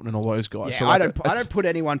Bob Skilton and all those guys. Yeah, so I don't put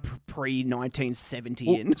anyone pre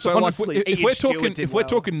 1970 in. So honestly, like, if we're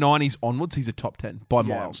talking 90s onwards, he's a top 10 by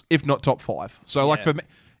miles, if not top 5. So like for me,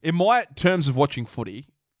 in my terms of watching footy,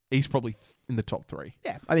 he's probably in the top 3.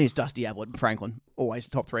 Yeah, I mean it's Dusty, Ablett, and Franklin, always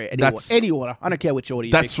top 3. Any order. I don't care which order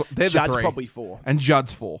you pick. They're the Judd's 3. probably 4. And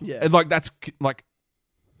Judd's 4. Yeah. And like that's like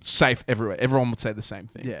safe everywhere. Everyone would say the same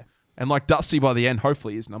thing. Yeah. And like Dusty by the end,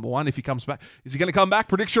 hopefully is number 1 if he comes back. Is he going to come back?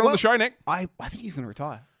 Prediction on the show, Nick? I think he's going to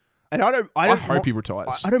retire. And I hope he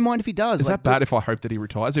retires. I don't mind if he does. Is that bad if I hope that he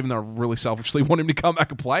retires, even though I really selfishly want him to come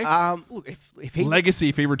back and play? Look, if he legacy,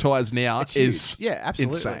 if he retires now, is absolutely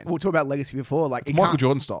insane. We'll talk about legacy before, like it's Michael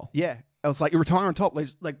Jordan style. Yeah, it's like you retire on top.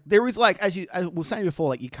 Like there is like as we were saying before,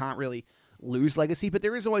 like you can't really lose legacy, but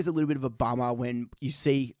there is always a little bit of a bummer when you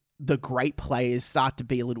see the great players start to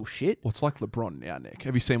be a little shit. Well, it's like LeBron now, Nick.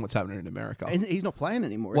 Have you seen what's happening in America? He's not playing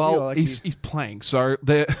anymore. Well, he's playing. So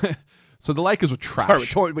So the Lakers were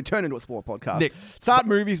trash. Sorry, we're turning into a sport podcast. Nick, Start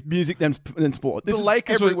movies, music, then sport. This the is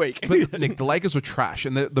Lakers every were, week. but Nick, the Lakers were trash,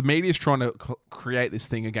 and the media's trying to create this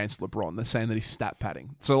thing against LeBron. They're saying that he's stat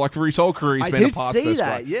padding. So like for his whole career, he's been a pass first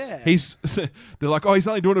guy. Yeah. They're like, oh, he's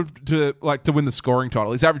only doing it to win the scoring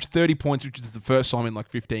title. He's averaged 30 points, which is the first time in like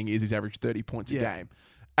 15 years he's averaged 30 points a game.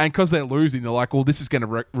 And because they're losing, they're like, well, this is going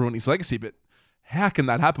to ruin his legacy. But how can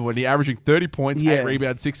that happen when you're averaging 30 points, 8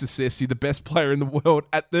 rebounds, 6 assists? You're the best player in the world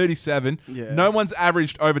at 37. Yeah. No one's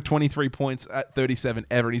averaged over 23 points at 37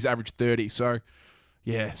 ever, and he's averaged 30. So,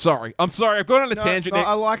 yeah, sorry. I'm sorry. I've gone on a tangent. No,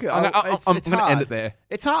 I like it. I'm going to end it there.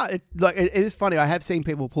 It's hard. It is funny. I have seen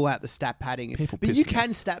people pull out the stat padding. But you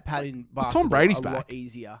can stat pad in basketball. Tom Brady's a back. lot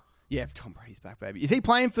easier. Yeah, Tom Brady's back, baby. Is he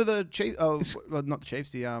playing for the Chiefs? Oh, well, not the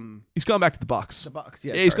Chiefs. He's going back to the Bucks. The Bucks.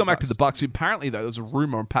 Yeah, he's gone back to the Bucks. Apparently, though, there's a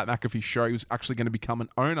rumor on Pat McAfee's show he was actually going to become an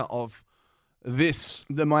owner of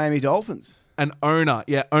the Miami Dolphins. An owner,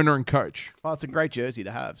 owner and coach. Oh, it's a great jersey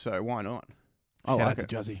to have. So why not? I Shout like out to it.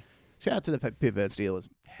 Juzzy. Shout out to the Pittsburgh Steelers.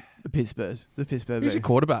 The Pittsburgh. Who's a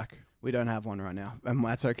quarterback? We don't have one right now, and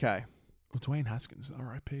that's okay. Well, Dwayne Haskins,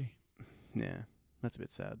 R.I.P. Yeah, that's a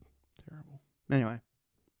bit sad. Terrible. Anyway.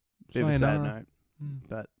 Bit of a sad note.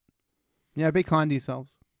 But, yeah, be kind to yourselves.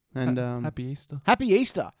 And Happy Easter. Happy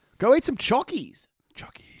Easter. Go eat some Chockies.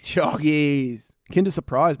 Chockies. Kinder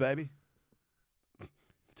Surprise, baby.